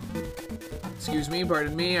 Excuse me,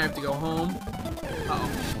 pardon me, I have to go home. Uh-oh.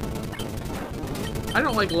 I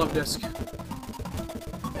don't like Love Disc.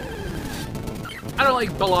 I don't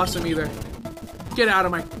like Blossom either. Get out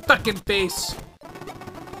of my fucking face.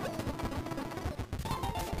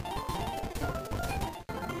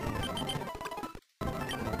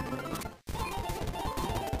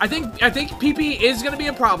 I think PP is gonna be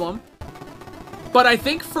a problem, but I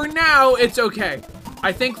think for now it's okay.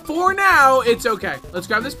 I think for now it's okay. Let's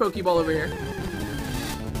grab this Pokeball over here.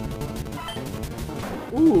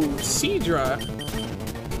 Ooh, Seadra.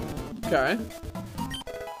 Okay.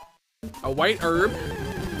 A white herb.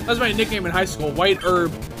 That was my nickname in high school, White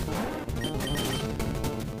Herb.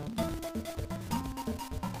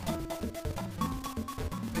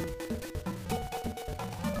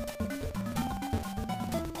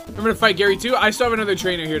 I'm gonna fight Gary too. I still have another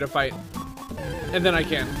trainer here to fight. And then I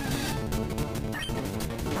can.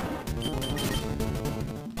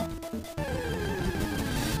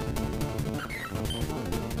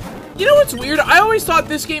 You know what's weird? I always thought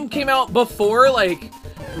this game came out before, like,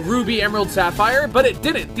 Ruby, Emerald, Sapphire, but it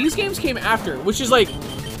didn't. These games came after, which is, like,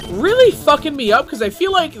 really fucking me up, because I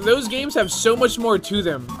feel like those games have so much more to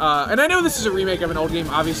them. And I know this is a remake of an old game,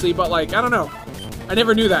 obviously, but, like, I don't know. I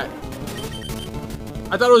never knew that.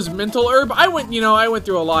 I thought it was Mental Herb. I went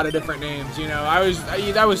through a lot of different names, you know.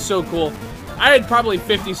 That was so cool. I had probably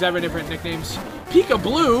 57 different nicknames. Pika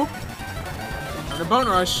Blue. Under Bone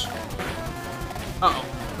Rush. Uh-oh.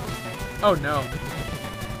 Oh, no.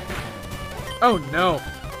 Oh, no.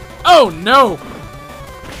 Oh, no!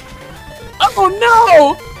 Oh,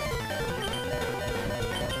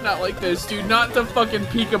 no! Not like this, dude. Not the fucking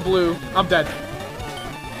Pika Blue. I'm dead.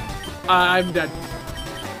 I'm dead.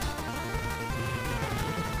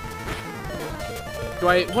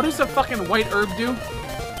 What does the fucking white herb do?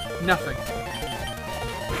 Nothing.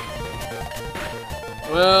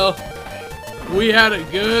 Well, we had a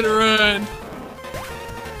good run.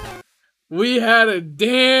 We had a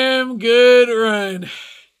damn good run.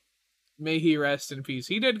 May he rest in peace.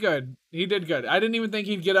 He did good. He did good. I didn't even think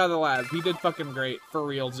he'd get out of the lab. He did fucking great. For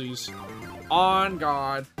realsies. On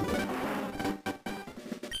God.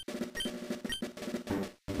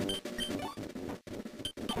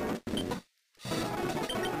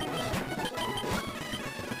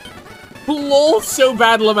 LOL, so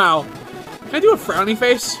bad, Lamau. Can I do a frowny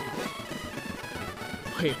face?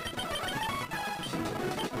 Wait.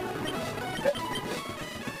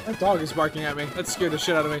 That dog is barking at me. That scared the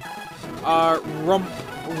shit out of me.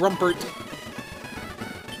 Rumpert.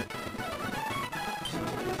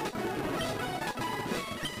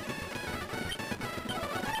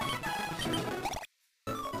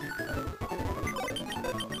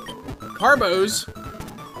 Carbos?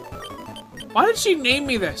 Why did she name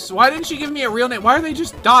me this? Why didn't she give me a real name? Why are they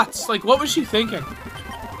just dots? Like, what was she thinking?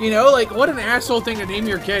 You know, like, what an asshole thing to name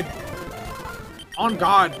your kid. On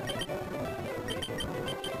God.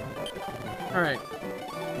 Alright.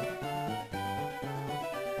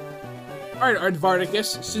 Alright,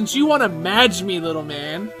 Ardvarticus. Since you want to madge me, little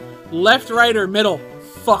man. Left, right, or middle?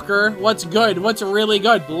 Fucker. What's good? What's really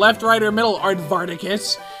good? Left, right, or middle,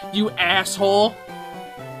 Ardvarticus? You asshole.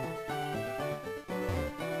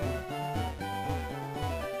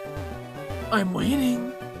 I'm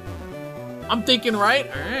waiting. I'm thinking right.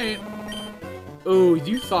 Alright. Oh,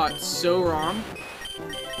 you thought so wrong.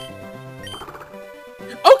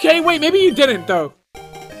 Okay, wait, maybe you didn't, though.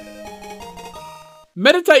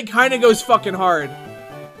 Meditite kind of goes fucking hard.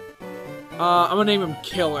 I'm gonna name him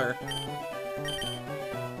Killer.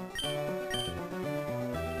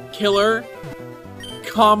 Killer,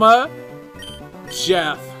 comma,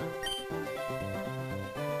 Jeff.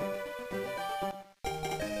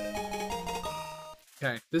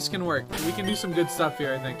 Okay, this can work. We can do some good stuff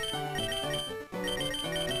here, I think.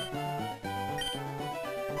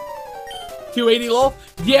 280 lol?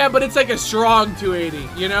 Yeah, but it's like a strong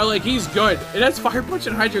 280, you know? Like, he's good. It has Fire Punch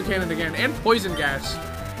and Hydro Cannon again, and Poison Gas.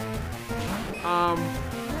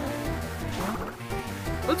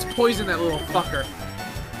 Let's poison that little fucker.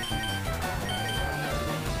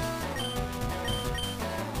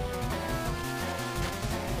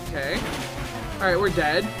 Okay. Alright, we're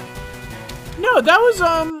dead. No, that was,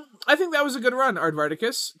 I think that was a good run,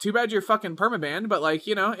 Ardvarticus. Too bad you're fucking permabanned, but, like,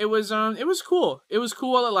 you know, it was cool. It was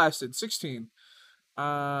cool while it lasted. 16.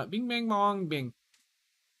 Bing, bang, bong, bing.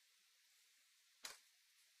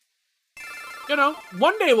 You know,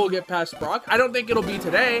 one day we'll get past Brock. I don't think it'll be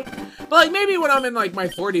today, but, like, maybe when I'm in, like, my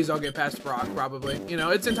 40s, I'll get past Brock, probably. You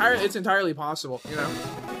know, it's entirely possible, you know?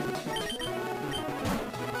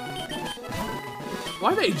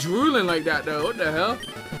 Why are they drooling like that, though? What the hell?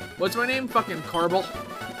 What's my name? Fucking Carble.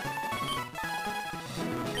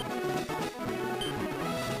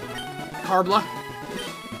 Carbla.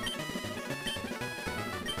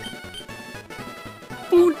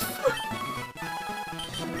 Boot.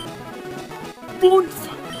 Boonf!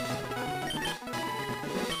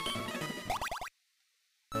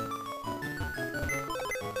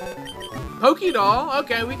 Pokey doll.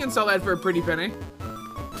 Okay, we can sell that for a pretty penny.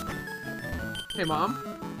 Hey, Mom.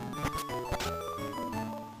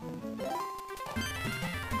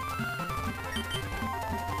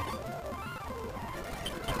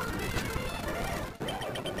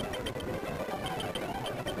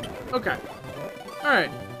 Okay. Alright.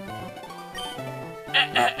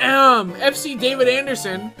 FC David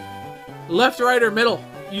Anderson. Left, right, or middle?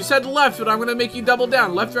 You said left, but I'm gonna make you double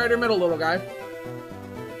down. Left, right, or middle, little guy.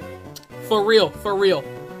 For real, for real.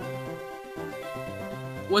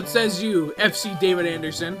 What says you, FC David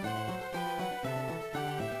Anderson?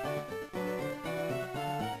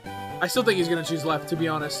 I still think he's gonna choose left, to be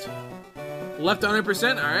honest. Left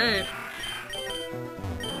 100%? Alright.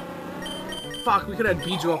 Fuck, we could have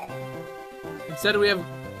Beedrill. Instead we have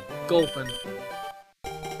Gulpin.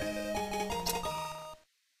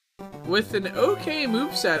 With an okay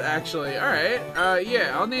moveset, actually. Alright.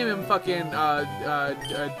 Yeah, I'll name him fucking,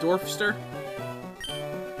 Dwarfster.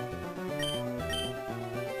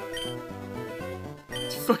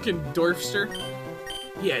 Fucking Dwarfster.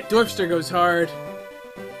 Yeah, Dwarfster goes hard.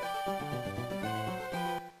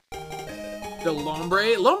 The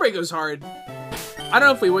Lombre? Lombre goes hard. I don't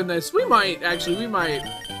know if we win this. We might, actually, we might.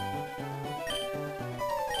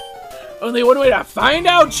 Only one way to find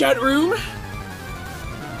out, chat room.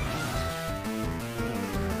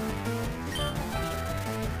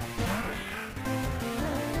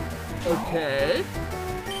 Okay.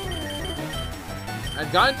 I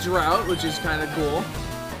got Drought, which is kind of cool.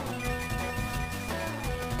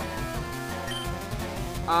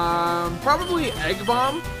 Probably Egg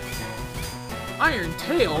Bomb. Iron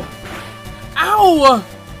Tail. Ow!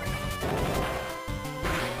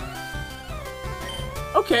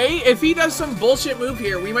 Okay, if he does some bullshit move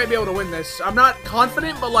here, we might be able to win this. I'm not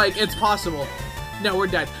confident, but like, it's possible. No, we're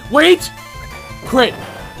dead. Wait! Crit!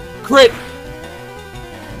 Crit!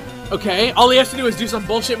 Okay, all he has to do is do some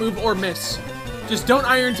bullshit move or miss. Just don't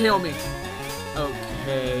Iron Tail me.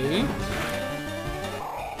 Okay.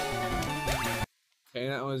 Okay,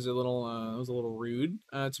 that was a little rude,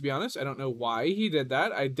 to be honest. I don't know why he did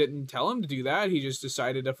that. I didn't tell him to do that. He just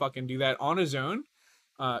decided to fucking do that on his own.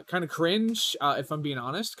 Kind of cringe, if I'm being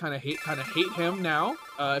honest. Kind of hate him now,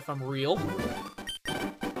 if I'm real.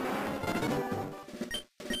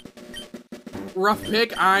 Rough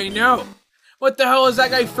pick, I know. What the hell is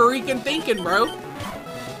that guy freaking thinking, bro?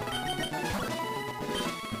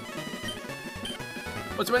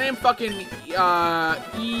 What's my name? Fucking,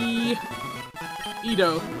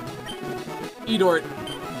 Edo. Edort.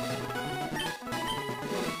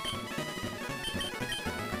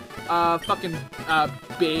 Fucking,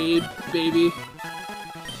 baby.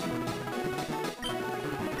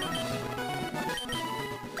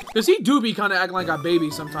 Cause he do be kinda acting like a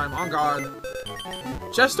baby sometime, on God.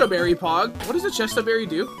 Chestoberry Pog. What does a Chestoberry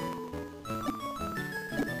do?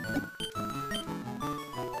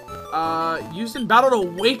 Used in battle to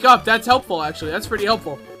wake up. That's helpful, actually. That's pretty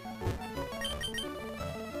helpful.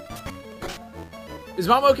 Is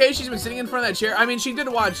Mom okay? She's been sitting in front of that chair. I mean, she did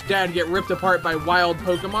watch Dad get ripped apart by wild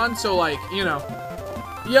Pokemon, so, like, you know.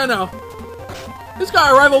 This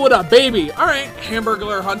guy rival with a baby. Alright,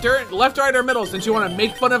 Hamburglar Hunter. Left, right, or middle, since you want to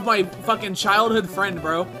make fun of my fucking childhood friend,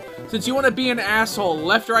 bro. Since you want to be an asshole.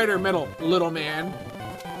 Left, right, or middle, little man.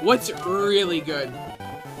 What's really good?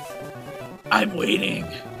 I'm waiting.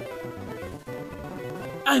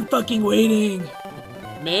 I'm fucking waiting.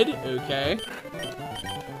 Mid? Okay.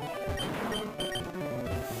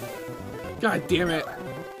 God damn it.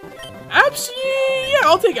 Absol? Yeah,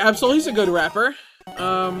 I'll take Absol. He's a good rapper.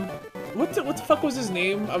 What the fuck was his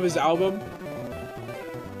name of his album?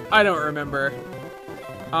 I don't remember.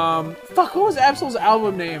 Fuck, what was Absol's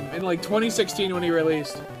album name in like 2016 when he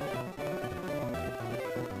released?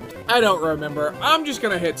 I don't remember. I'm just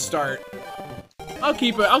gonna hit start. I'll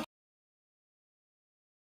keep it.